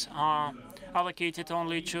quotas are allocated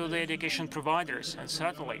only to the education providers, and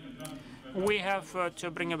certainly we have to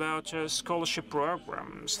bring about scholarship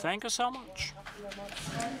programs. Thank you so much.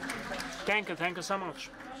 Thank you so much.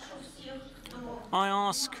 I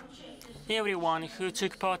ask everyone who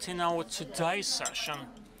took part in our today's session,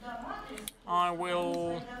 I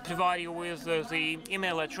will provide you with the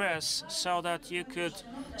email address so that you could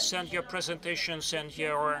send your presentations and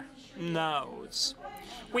your notes.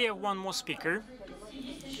 We have one more speaker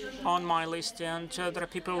on my list, and there are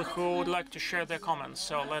people who would like to share their comments,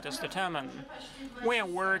 so let us determine. We are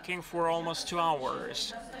working for almost 2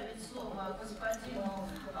 hours.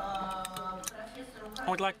 I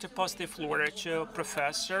would like to pass the floor to a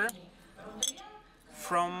professor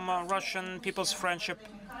from Russian People's Friendship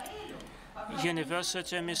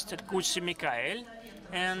University, Mr. Kutsi Mikhail,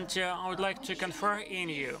 and I would like to confer in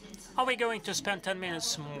you. Are we going to spend 10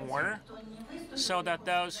 minutes more so that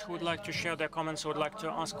those who would like to share their comments, would like to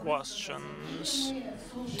ask questions,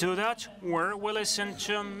 do that, or we listen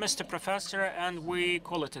to Mr. Professor and we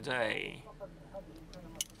call it a day?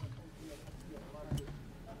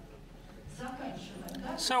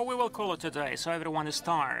 So we will call it a day, so everyone is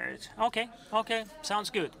tired. Okay, sounds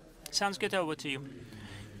good. Sounds good, over to you.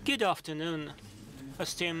 Good afternoon,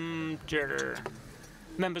 esteemed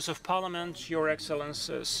members of Parliament, Your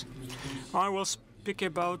Excellencies. I will speak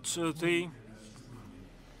about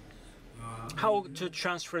how to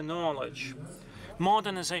transfer knowledge,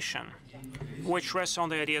 modernization, which rests on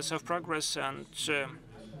the ideas of progress, and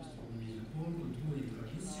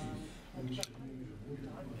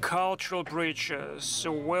cultural breaches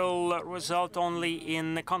will result only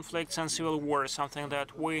in conflicts and civil war, something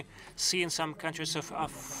that we see in some countries of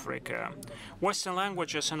Africa. Western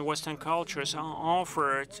languages and Western cultures are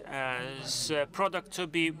offered as a product to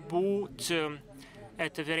be bought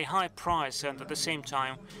at a very high price, and at the same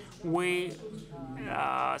time we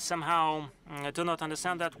somehow do not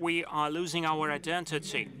understand that we are losing our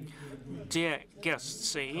identity. Dear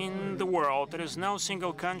guests, in the world there is no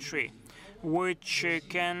single country which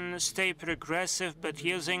can stay progressive but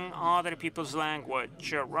using other people's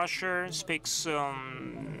language. Russia speaks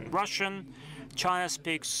Russian, China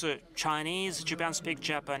speaks Chinese, Japan speaks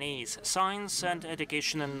Japanese. Science and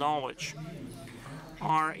education and knowledge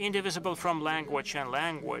are indivisible from language, and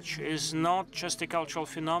language is not just a cultural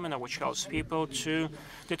phenomenon which helps people to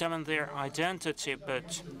determine their identity,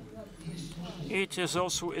 but it is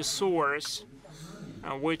also a source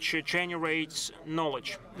which generates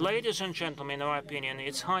knowledge. Ladies and gentlemen, in my opinion,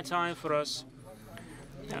 it's high time for us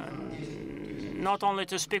not only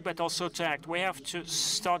to speak but also to act. We have to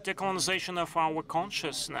start decolonization of our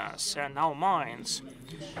consciousness and our minds.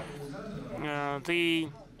 The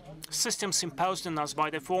systems imposed on us by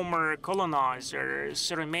the former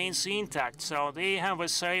colonizers remains intact, so they have a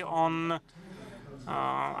say on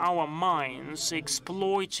our minds,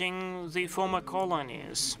 exploiting the former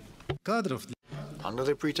colonies. Under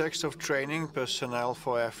the pretext of training personnel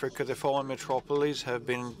for Africa, the former metropolises have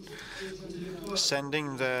been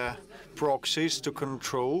sending their proxies to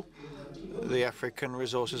control the African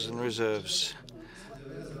resources and reserves.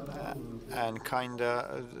 And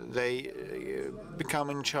they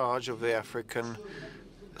become in charge of the African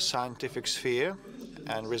scientific sphere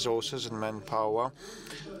and resources and manpower.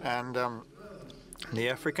 And the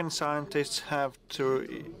African scientists have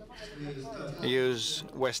to use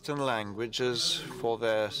Western languages for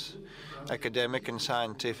their academic and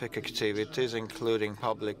scientific activities, including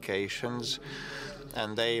publications,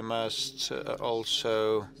 and they must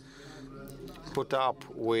also put up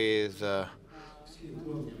with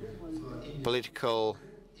political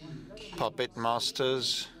puppet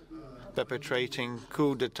masters perpetrating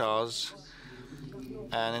coups d'etats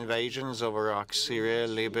and invasions of Iraq, Syria,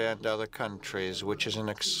 Libya, and other countries, which is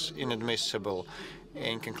inadmissible.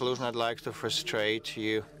 In conclusion, I'd like to frustrate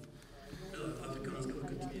you.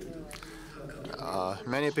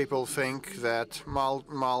 Many people think that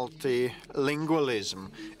multilingualism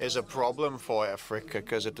is a problem for Africa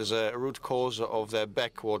because it is a root cause of their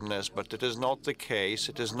backwardness, but it is not the case.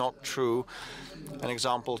 It is not true. An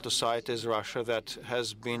example to cite is Russia, that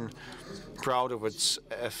has been proud of its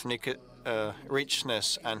ethnic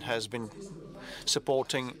richness and has been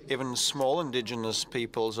supporting even small indigenous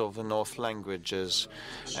peoples of the North languages.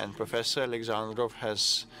 And Professor Alexandrov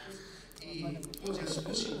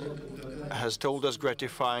has told us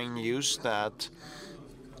gratifying news that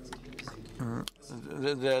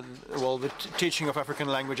the teaching of African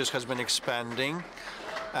languages has been expanding,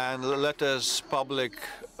 and letters, public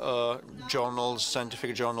journals,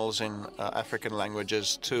 scientific journals in African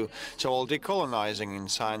languages too. So all decolonizing in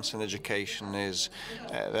science and education is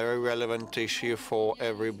a very relevant issue for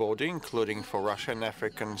everybody, including for Russian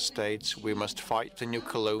African states. We must fight the new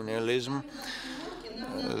colonialism,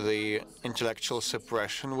 the intellectual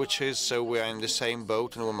suppression, which is, so we are in the same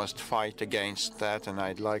boat and we must fight against that. And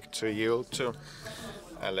I'd like to yield to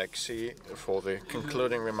Alexei for the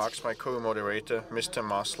concluding remarks, my co-moderator, Mr.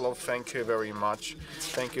 Maslov. Thank you very much.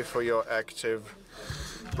 Thank you for your active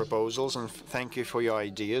proposals and thank you for your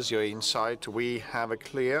ideas, your insight. We have a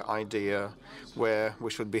clear idea where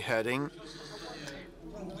we should be heading,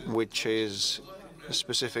 which is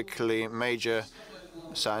specifically major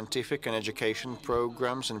scientific and education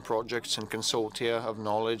programs and projects and consortia of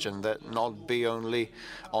knowledge, and that not be only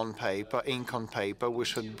on paper, ink on paper. We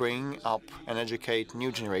should bring up and educate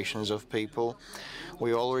new generations of people.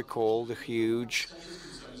 We all recall the huge,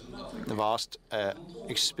 vast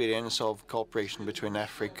experience of cooperation between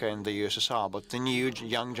Africa and the USSR, but the new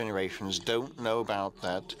young generations don't know about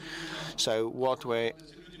that. So what we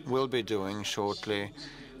will be doing shortly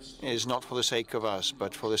is not for the sake of us,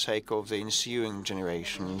 but for the sake of the ensuing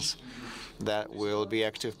generations that will be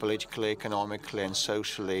active politically, economically, and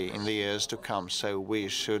socially in the years to come. So we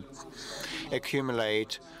should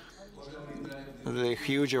accumulate the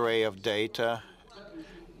huge array of data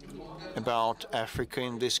about Africa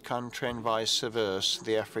in this country and vice versa.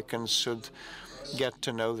 The Africans should get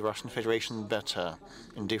to know the Russian Federation better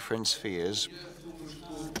in different spheres.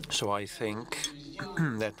 So I think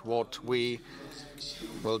that what we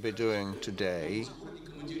will be doing today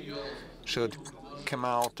should come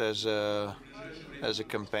out as a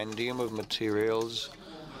compendium of materials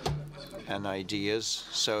and ideas,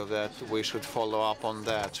 so that we should follow up on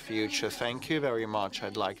that future. Thank you very much.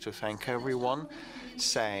 I'd like to thank everyone,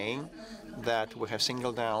 saying that we have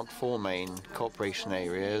singled out 4 main cooperation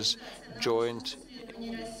areas: joint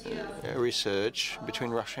research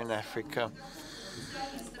between Russia and Africa,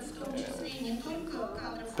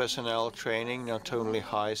 personnel training, not only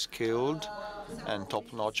high-skilled and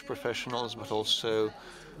top-notch professionals, but also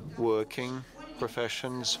working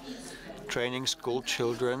professions, training school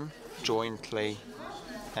children jointly,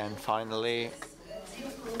 and finally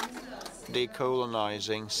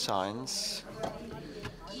decolonizing science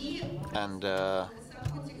and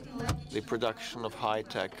the production of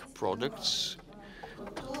high-tech products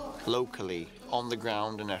locally, on the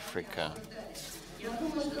ground in Africa.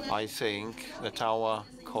 I think that our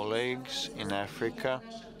colleagues in Africa,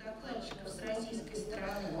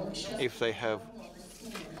 if they have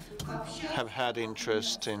had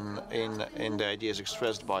interest in the ideas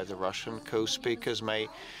expressed by the Russian co-speakers, may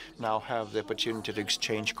now have the opportunity to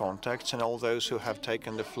exchange contacts. And all those who have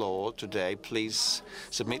taken the floor today, please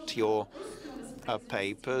submit your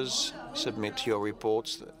papers, submit your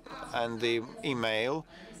reports, and the email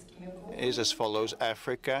is as follows: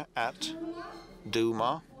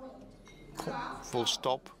 africa@Duma,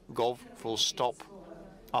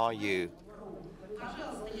 gov.ru.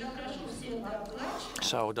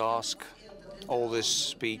 So I would ask all the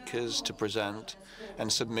speakers to present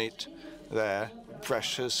and submit their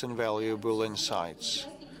precious and valuable insights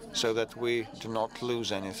so that we do not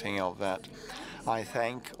lose anything of that. I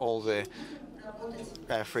thank all the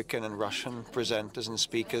African and Russian presenters and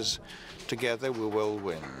speakers. Together we will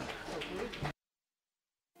win.